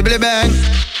 Skibbly bang.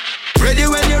 Ready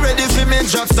when you ready for me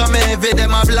drop some heavy.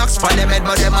 Them a blocks for them head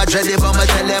but them a dready. But me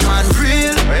tell them I'm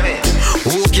real.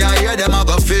 Who can hear them a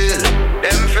go feel.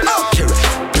 Them feel accurate.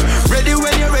 Ready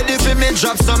when you ready for me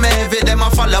drop some heavy. Them a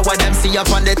follow what them see up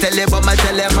on the telly. But me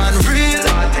tell them I'm real.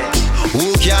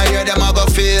 Who can hear them a go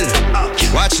feel.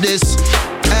 Watch this.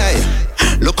 Hey.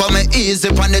 Look how me easy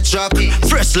on the track.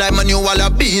 Fresh like my new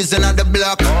wallabies in the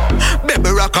block. Baby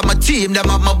rock on my team, them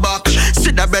have my back. See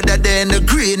the brother there in the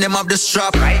green, them have the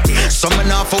strap. So me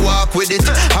not for walk with it.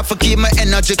 Have to keep my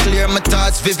energy clear, my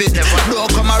thoughts vivid.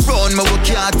 Don't come around me, we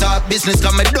can't talk business.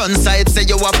 Cause me done side, say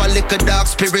you have a little dark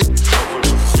spirit.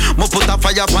 Me put a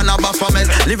fire on a baphomet.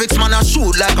 Lyrics man a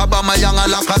shoot like Obama Young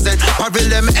and Lacazette. Parvel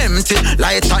them empty,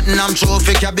 like Tottenham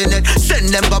trophy cabinet. Send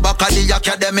them go back at the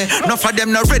academy. Enough of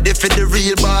them not ready for the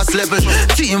real boss level.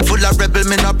 Team full of rebel,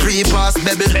 me not pre-pass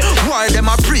bebel. War them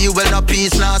a pre, well no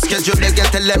peace, now schedule. They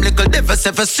get tell them little devils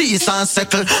if a cease and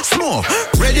settle. Smoke.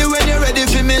 Ready when you ready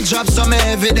for me drop some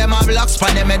heavy. Them a blocks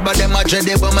pan them head, but them a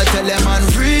dready. But me tell them I'm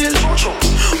real.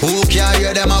 Who can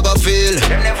hear them a go feel.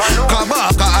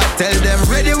 Kabaka I tell them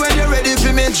ready when you ready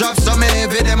for me drop some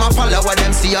heavy. Them a follow what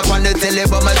them see up on the telly.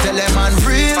 But me tell them I'm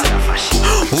real.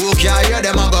 Who can hear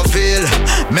them a go feel.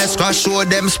 Mesca show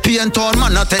them Spain town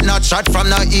man not take no shot from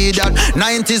no idiot.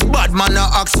 90s bad man no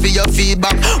ask for your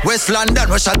feedback. West London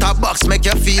we shot a box make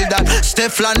you feel that.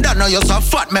 Steph London no you so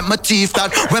fat make my teeth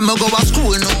that. When me go to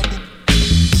school no.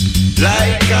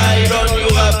 Like iron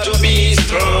you have to be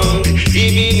strong.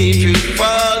 Even if you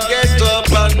fall get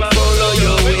up and follow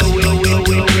your way.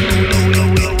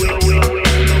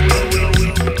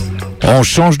 On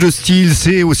change de style,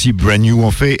 c'est aussi brand new.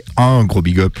 On fait un gros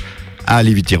big up à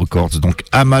Levity Records, donc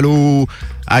à Malo,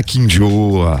 à King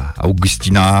Joe, à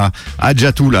Augustina, à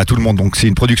Jatul, à tout le monde. Donc c'est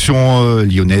une production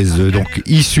lyonnaise, donc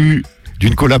issue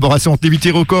d'une collaboration entre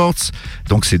Levity Records,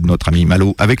 donc c'est de notre ami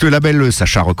Malo, avec le label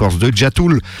Sacha Records de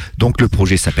Jatool. Donc le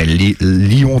projet s'appelle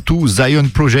Lyon 2 Zion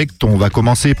Project. On va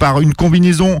commencer par une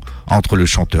combinaison entre le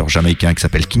chanteur jamaïcain qui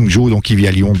s'appelle King Joe, donc qui vit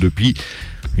à Lyon depuis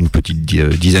une petite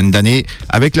dizaine d'années,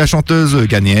 avec la chanteuse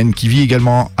ghanéenne qui vit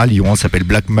également à Lyon, elle s'appelle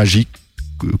Black Magic,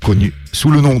 connue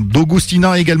sous le nom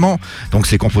d'Augustina également. Donc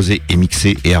c'est composé et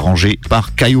mixé et arrangé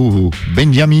par Kayo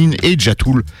Benjamin et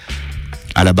Jatool.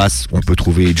 À la basse, on peut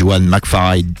trouver Joan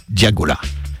McFarlane Diagola.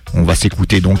 On va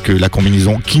s'écouter donc la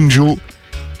combinaison King Joe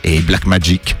et Black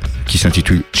Magic qui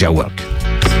s'intitule Jawork.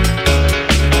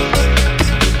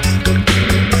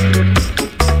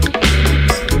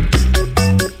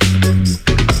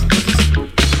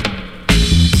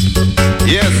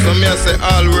 Yes, so me I say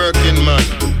all working man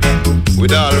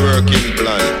with all working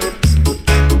plan.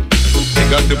 They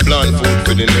got to plan food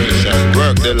for the nation,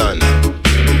 work the land.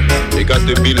 They got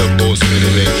to build a house for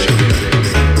the nation.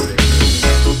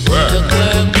 Work.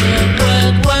 Work, work,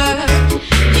 work, work.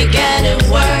 You gotta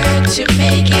work to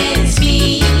make ends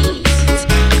meet.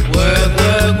 Work,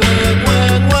 work, work,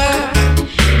 work, work.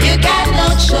 You got no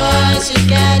choice, you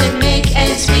gotta make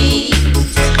ends meet.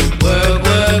 Work,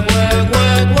 work, work,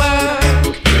 work,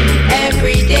 work.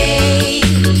 Every day.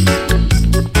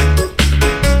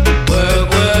 Work,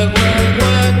 work, work,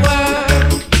 work, work.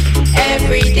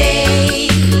 Every day.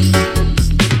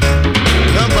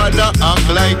 Nobody act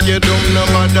like you dumb,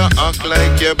 nobody act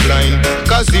like you're blind.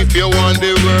 Cause if you want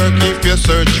the work, if you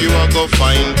search, you are go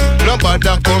find. Nobody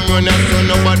come run your son,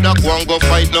 nobody want go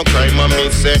fight no crime. And me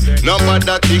say,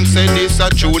 nobody think say this a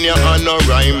junior and no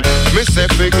rhyme. Me say,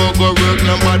 fi go work,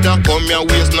 nobody come here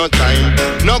waste no time.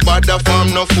 Nobody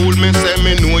farm no fool, me say,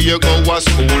 me know you go to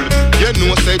school. You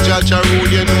know say Jaja rule,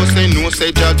 you know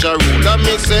say Jaja rule. And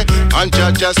me say, and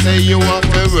Jaja say you have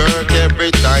to work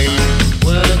every time.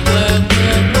 Work, work,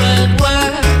 work, work,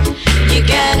 work. You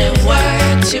gotta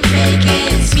work to make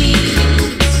ends meet.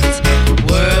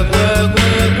 Work, work,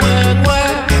 work, work,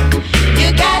 work.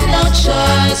 You got no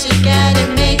choice, you gotta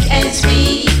make ends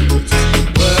meet.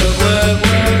 Work, work,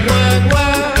 work, work,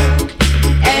 work.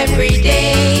 Every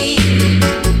day.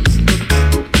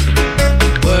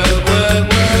 Work, work,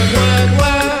 work, work,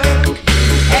 work.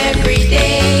 Every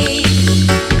day.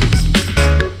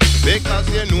 Because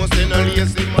you know say no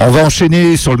lazy. On va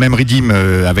enchaîner sur le même rythme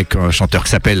avec un chanteur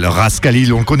qui s'appelle Ras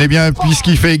Khalil. On le connaît bien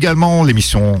puisqu'il fait également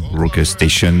l'émission Rocker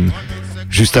Station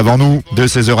juste avant nous de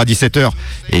 16h à 17h.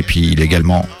 Et puis il est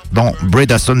également dans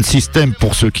Breda Sound System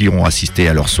pour ceux qui ont assisté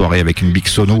à leur soirée avec une Big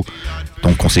Sono.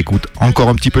 Donc on s'écoute encore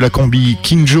un petit peu la combi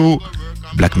King Joe,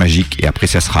 Black Magic et après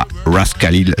ça sera Ras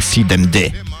Khalil, See Them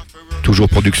Day. Toujours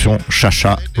production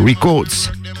Chacha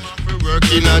Records.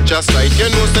 Working at just like you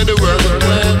know say the work. Work,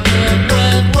 work,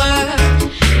 work, work.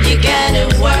 You gotta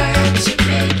work to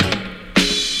make it.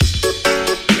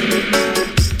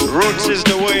 Roots is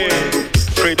the way.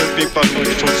 Free the people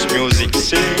with roots music.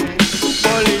 Sing.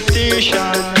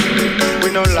 Politicians,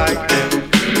 we don't like them.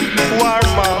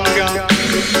 Warmonger,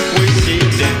 we see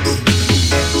them.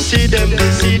 See them,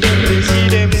 they see them, they see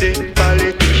them, they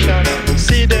politicians.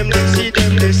 See them, they see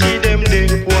them, they see them, they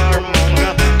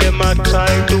warmonger. Them a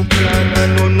try to plan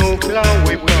and no nuclear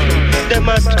weapon. Them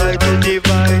a try to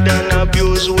divide and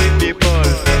abuse with people.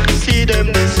 See them,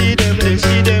 they see them, they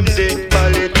see them, they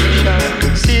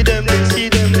politicians. See them, they see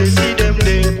them, they see them,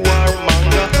 they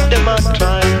warmonger. Them a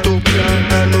try to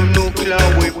plan and no nuclear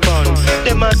weapon.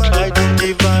 Them a try to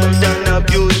divide and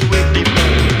abuse with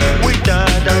people. We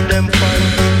tired of them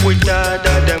fight, we tired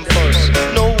of them fuss.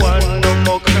 No one, no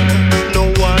more crime, no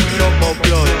one, no more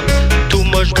blood. Too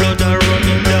much blood are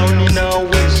running down in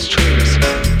our streets.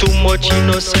 Too much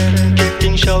innocent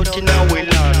getting shot in our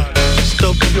land.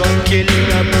 Stop your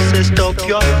killing, I say stop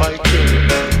your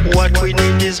fighting. What we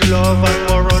need is love and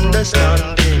more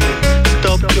understanding.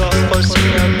 Stop your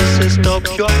fussing, I say stop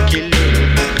your killing.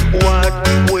 What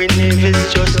we need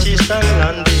is justice and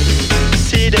landing.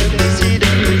 See them, they see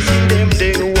them, they see them,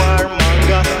 they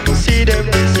warmonger. See them,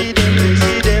 they see them, they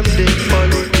see them, they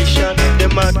politician.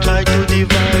 Them a try to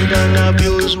divide and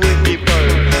abuse with people.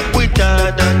 We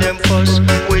tired of them fuss,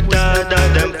 we tired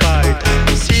of them fight.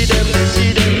 See them, they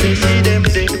see them, they see them,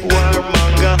 they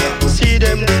warmonger. See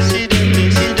them, they see them, they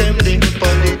see them, they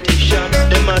politician.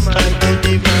 Them a try to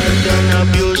divide and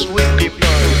abuse with people.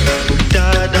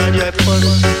 Tired of their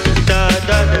fuss, tired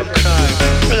of them cry.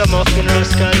 Ragamuffin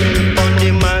Rascal on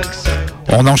the max.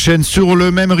 On enchaîne sur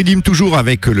le même rythme toujours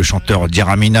avec le chanteur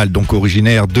Diaraminal, donc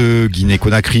originaire de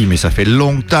Guinée-Conakry, mais ça fait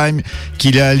long time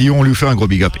qu'il est à Lyon. On lui fait un gros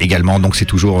big up également. Donc c'est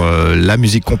toujours la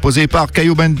musique composée par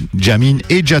Kayo Benjamin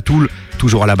et Jatool,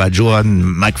 toujours à la base Joan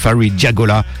McFarlane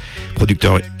Diagola.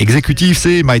 Producteur exécutif,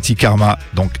 c'est Mighty Karma,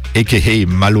 donc a.k.a.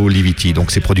 Malo Levity.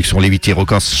 Donc c'est production Levity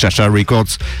Records, Chacha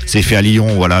Records. C'est fait à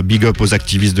Lyon, voilà. Big up aux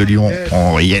activistes de Lyon.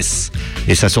 Oh yes.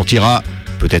 Et ça sortira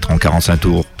peut-être en 45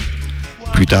 tours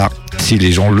plus tard, si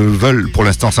les gens le veulent. Pour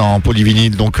l'instant, c'est en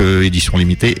polyvinyle, donc édition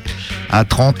limitée à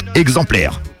 30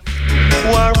 exemplaires.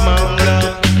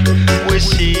 Warmonger, we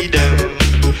see them.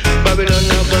 Babylon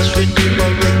have us with people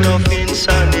with enough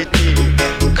insanity,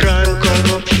 crime,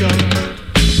 corruption.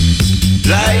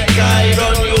 Like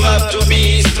iron, you have to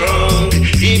be strong.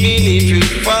 Even if you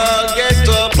fall, get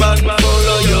up and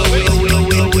follow your way.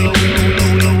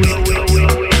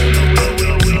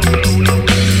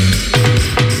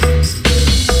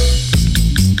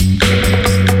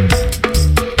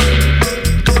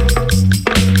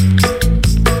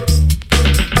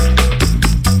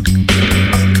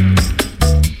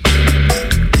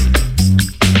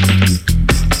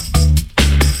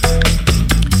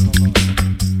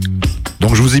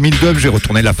 Donc je vous ai mis le dub, je vais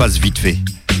retourner la phase vite fait.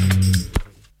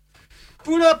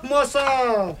 Pull up moi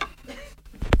ça.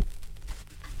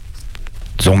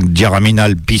 Donc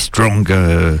Diaraminal Be Strong,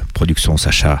 production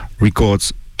Sacha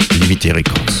Records, Levity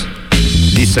Records.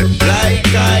 Listen. Like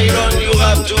iron, you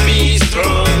have to be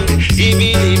strong.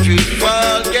 Even if you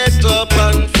fall, get up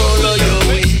and follow your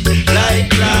way.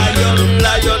 Like lion,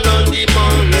 lion on the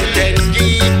mountain,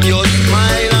 keep your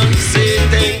smile and say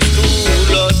thanks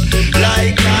to Lord.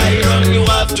 Like iron, you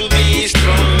have to be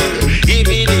strong.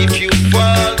 Even if you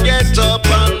fall, get up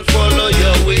and follow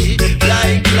your way.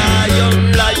 Like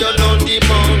lion, lion on the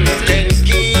mountain,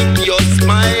 keep your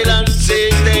smile and say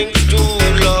thanks to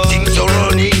Lord. Things are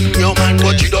running in your man,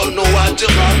 but you don't know what to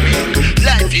happen.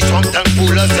 Life is sometimes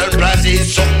full of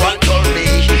surprises. Someone told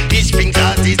me these things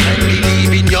are this time.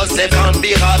 Believe in yourself and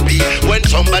be happy. When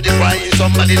somebody crying,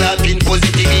 somebody laughing,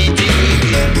 positivity.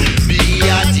 Be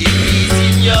at ease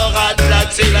in your heart,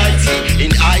 like Selassie.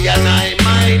 In I and I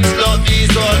minds, love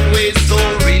is always so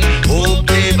real. Hope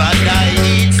never die,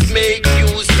 it make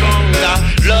you stronger.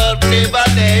 Love never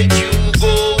let you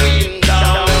going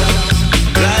down.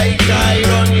 Like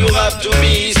iron, you have to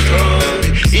be strong.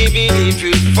 Even if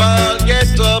you fall,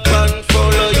 get up and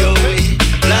follow your way.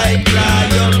 Like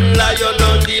lion, lion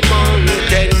on the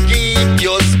mountain, keep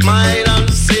your smile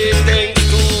and say thanks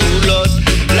to Lord.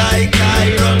 Like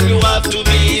iron, you have to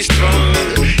be strong.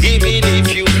 Even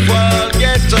if you fall,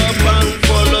 get up and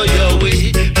follow your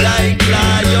way. Like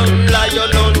lion,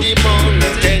 lion on the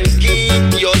mountain,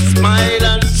 keep your smile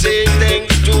and say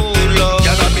thanks to Lord.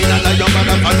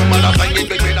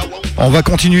 On va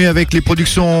continuer avec les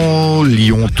productions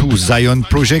Lyon 2 Zion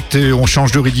Project. On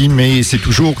change de rythme, mais c'est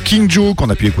toujours King Joe qu'on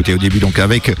a pu écouter au début, donc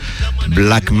avec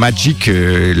Black Magic.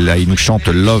 Là, il nous chante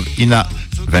Love Ina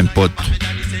 20 potes.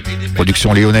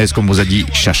 Production lyonnaise, comme vous a dit,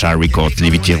 Chacha Records,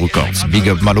 Levity Records. Big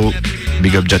up Malo,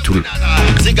 big up Jatul.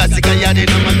 Like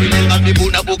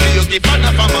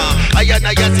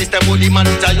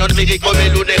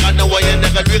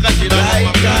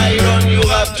iron, you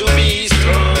have to be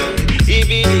strong.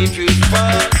 Even if you fall.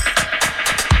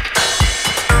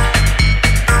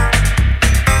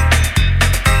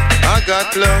 I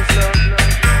got love.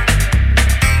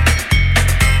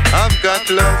 I've got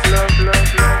love.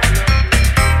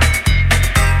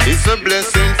 It's a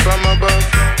blessing from above.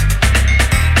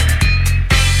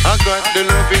 I got the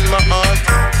love in my heart.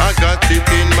 I got it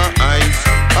in my eyes.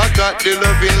 I got the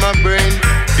love in my brain.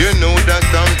 You know that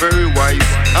I'm very wise.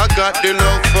 I got the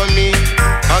love for me.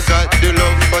 I got the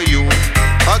love for you.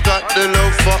 I got the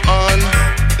love for all,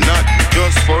 not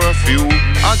just for a few.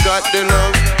 I got the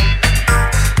love.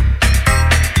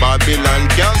 Babylon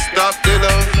can't stop the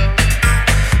love,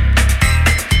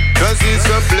 'cause it's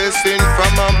a blessing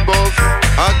from above.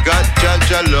 I got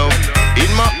Jaja love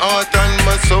in my heart, and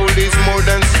my soul is more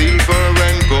than silver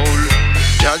and gold.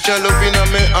 Jaja love in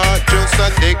my heart, just a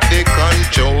take the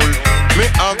control. Me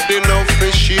have the love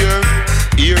for share,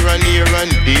 here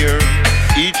and there.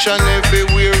 Each and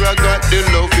everywhere I got the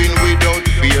loving without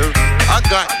fear. I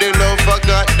got the love, I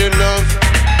got the love.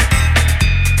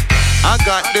 I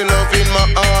got the love in my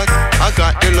heart, I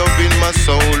got the love in my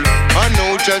soul. I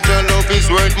know Jaja love is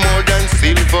worth more than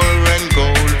silver and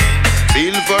gold.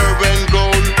 Silver and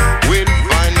gold will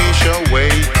vanish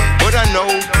away, but I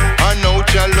know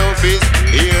Jaja love is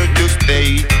here to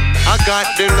stay. I got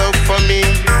the love for me,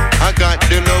 I got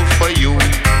the love for you.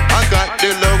 I got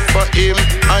the love for him,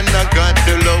 and I got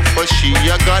the love for she.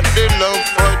 I got the love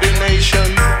for the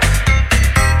nation,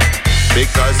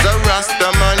 because the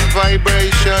Rastaman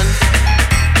vibration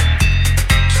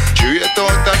straight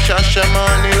out of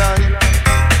Shashamaniland.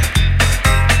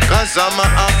 'Cause I'm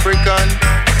an African,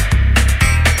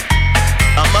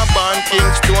 I'm a born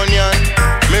Kingstonian,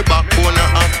 me backbone a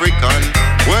African.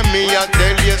 When me a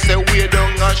tell you say we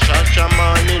down a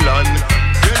Shashamaniland,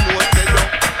 you know say don't.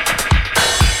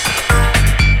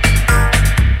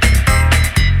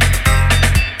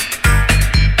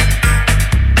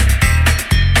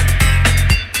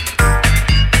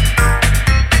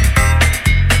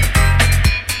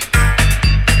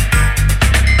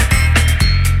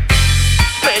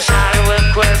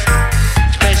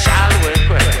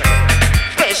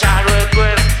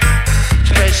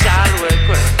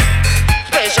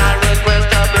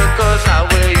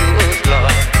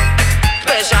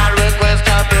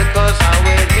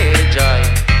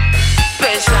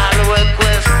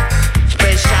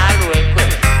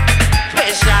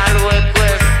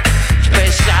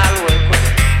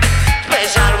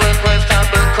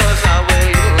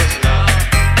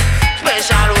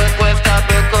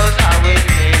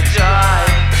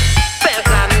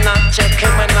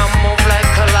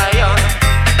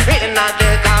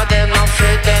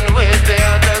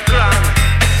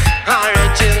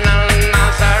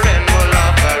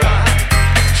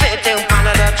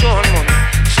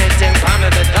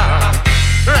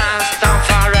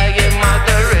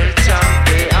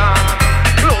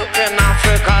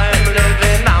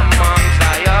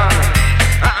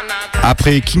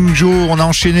 Après King Joe, on a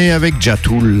enchaîné avec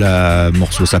Jatool. Le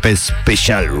morceau s'appelle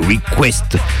Special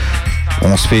Request.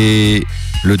 On se fait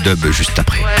le dub juste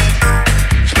après.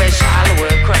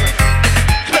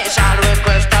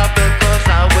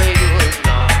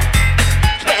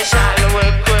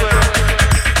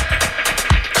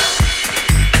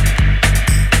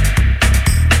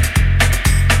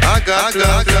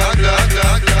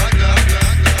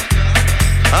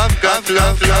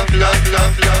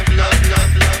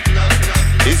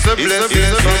 It's a blessing.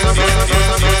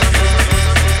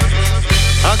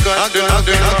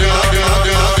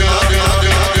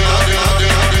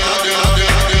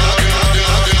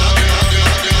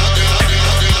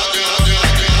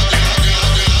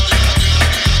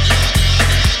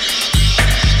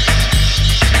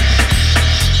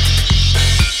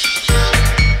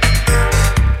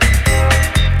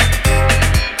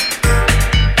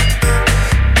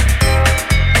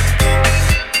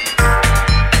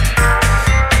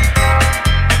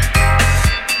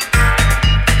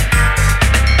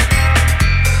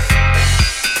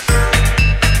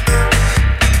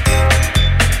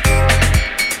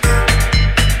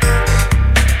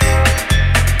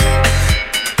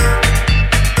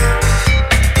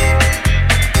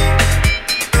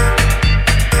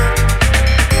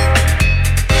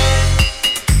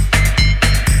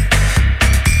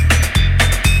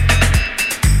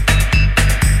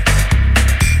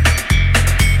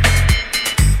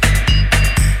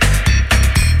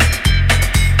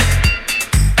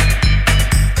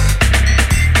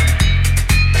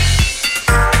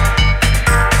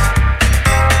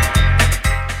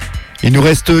 Il nous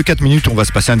reste 4 minutes, on va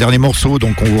se passer un dernier morceau.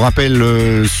 Donc on vous rappelle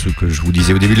ce que je vous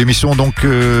disais au début de l'émission, donc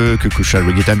que Crucial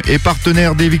Reggae Time est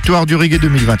partenaire des victoires du reggae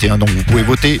 2021. Donc vous pouvez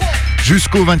voter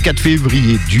jusqu'au 24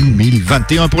 février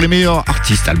 2021 pour les meilleurs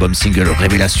artistes, albums, singles,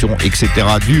 révélations, etc.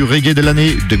 du reggae de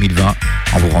l'année 2020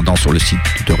 en vous rendant sur le site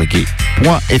de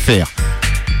reggae.fr.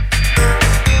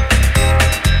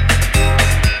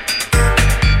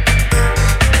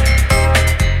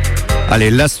 Allez,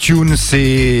 last tune,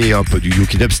 c'est un peu du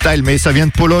Yuki Dub style, mais ça vient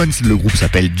de Pologne. Le groupe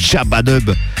s'appelle Jabba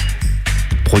Dub.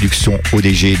 Production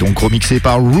ODG, donc remixé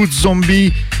par Root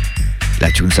Zombie. La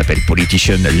tune s'appelle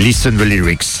Politician. Listen the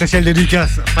lyrics. Spécial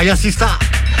dédicace. Fire Sister.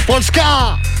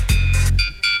 Polska.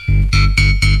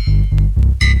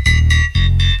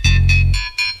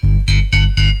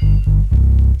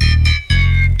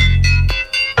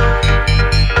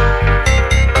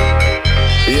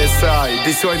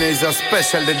 This one is a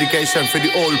special dedication for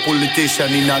the old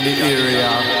politician in the area.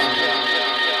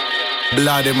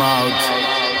 Blood him out,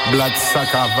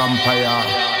 bloodsucker vampire.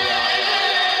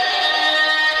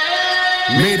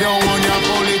 Me don't want your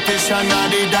politician at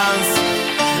the dance.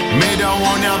 Me don't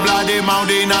want your bloody mouth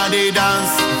in the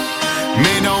dance.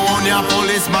 Me don't want your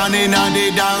policeman in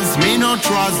the dance. Me no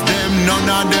trust them, none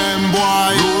of them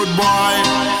boy, rude boy.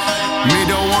 Me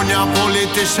don't want your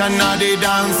politician at the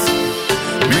dance.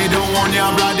 Me don't want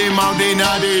your bloody mouth in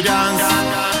the dance.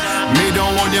 Me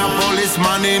don't want your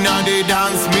policeman in the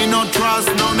dance. Me no trust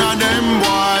none of them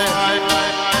boy.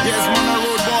 Yes, man, a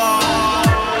rude boy.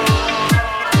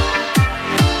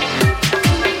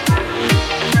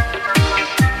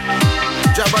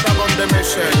 Jabba Dub on the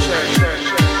mission.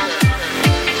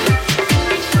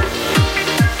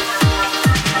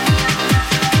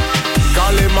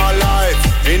 Call him alive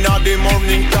in the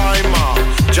morning time.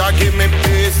 Jah give me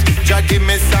peace, Jah give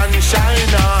me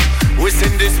sunshine. We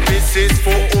send these pieces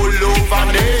for all over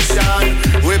nation.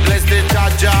 We bless the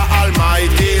Jaja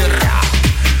Almighty.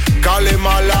 Call him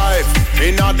alive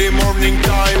in the morning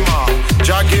time.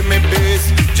 Jah give me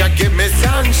peace, Jah give me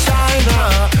sunshine.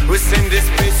 We send these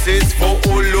pieces for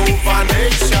all over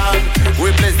nation.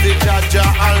 We bless the Jaja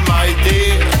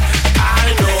Almighty.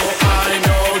 I know,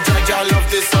 Jaja love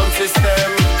the sound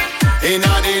system. In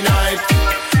the night,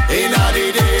 in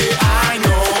the day. I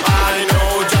know,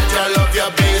 Jaja love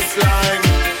your bassline.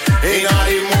 In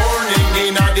the morning,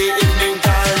 in the evening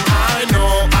time. I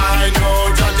know,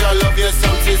 Jaja love your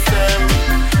sound system.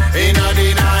 In the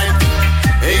night,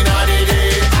 in the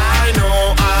day. I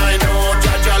know,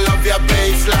 Jaja love your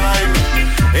bassline.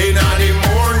 In the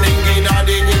morning, in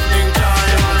the evening time.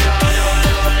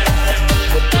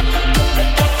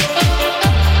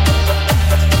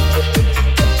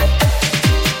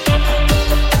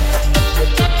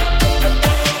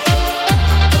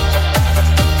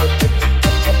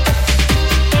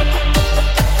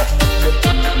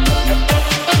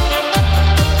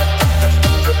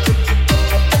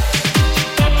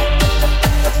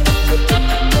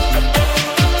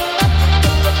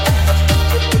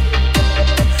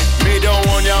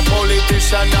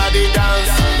 Politician at the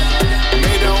dance.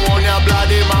 Me don't want your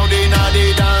bloody mouth in the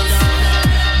dance.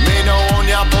 Me don't want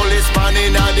your policeman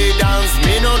in the dance.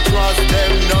 Me no trust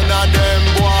them, none of them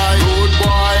boy. Good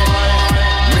boy.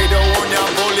 Me don't want your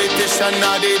politician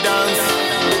at the dance.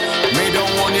 Me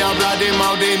don't want your bloody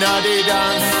mouth in the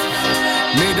dance.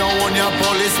 Me don't want your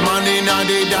policeman in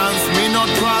the dance. Me no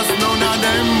trust none of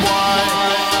them boy.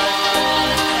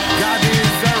 God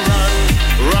is a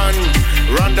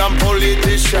random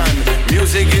politician.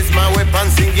 Music is my weapon,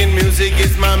 singing music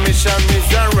is my mission.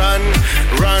 Mr.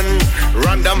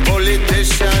 Random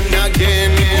politician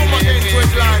again.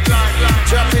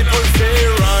 People say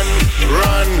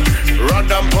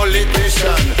random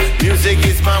politician. Music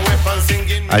is my weapon,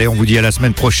 singing. Allez, on vous dit à la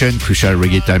semaine prochaine. Crucial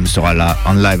Reggae Time sera là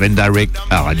en live and direct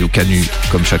à Radio Canu,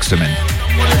 comme chaque semaine.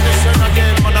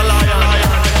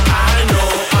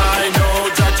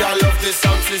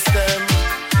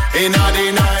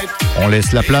 On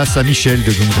laisse la place à Michel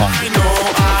de Gungrang.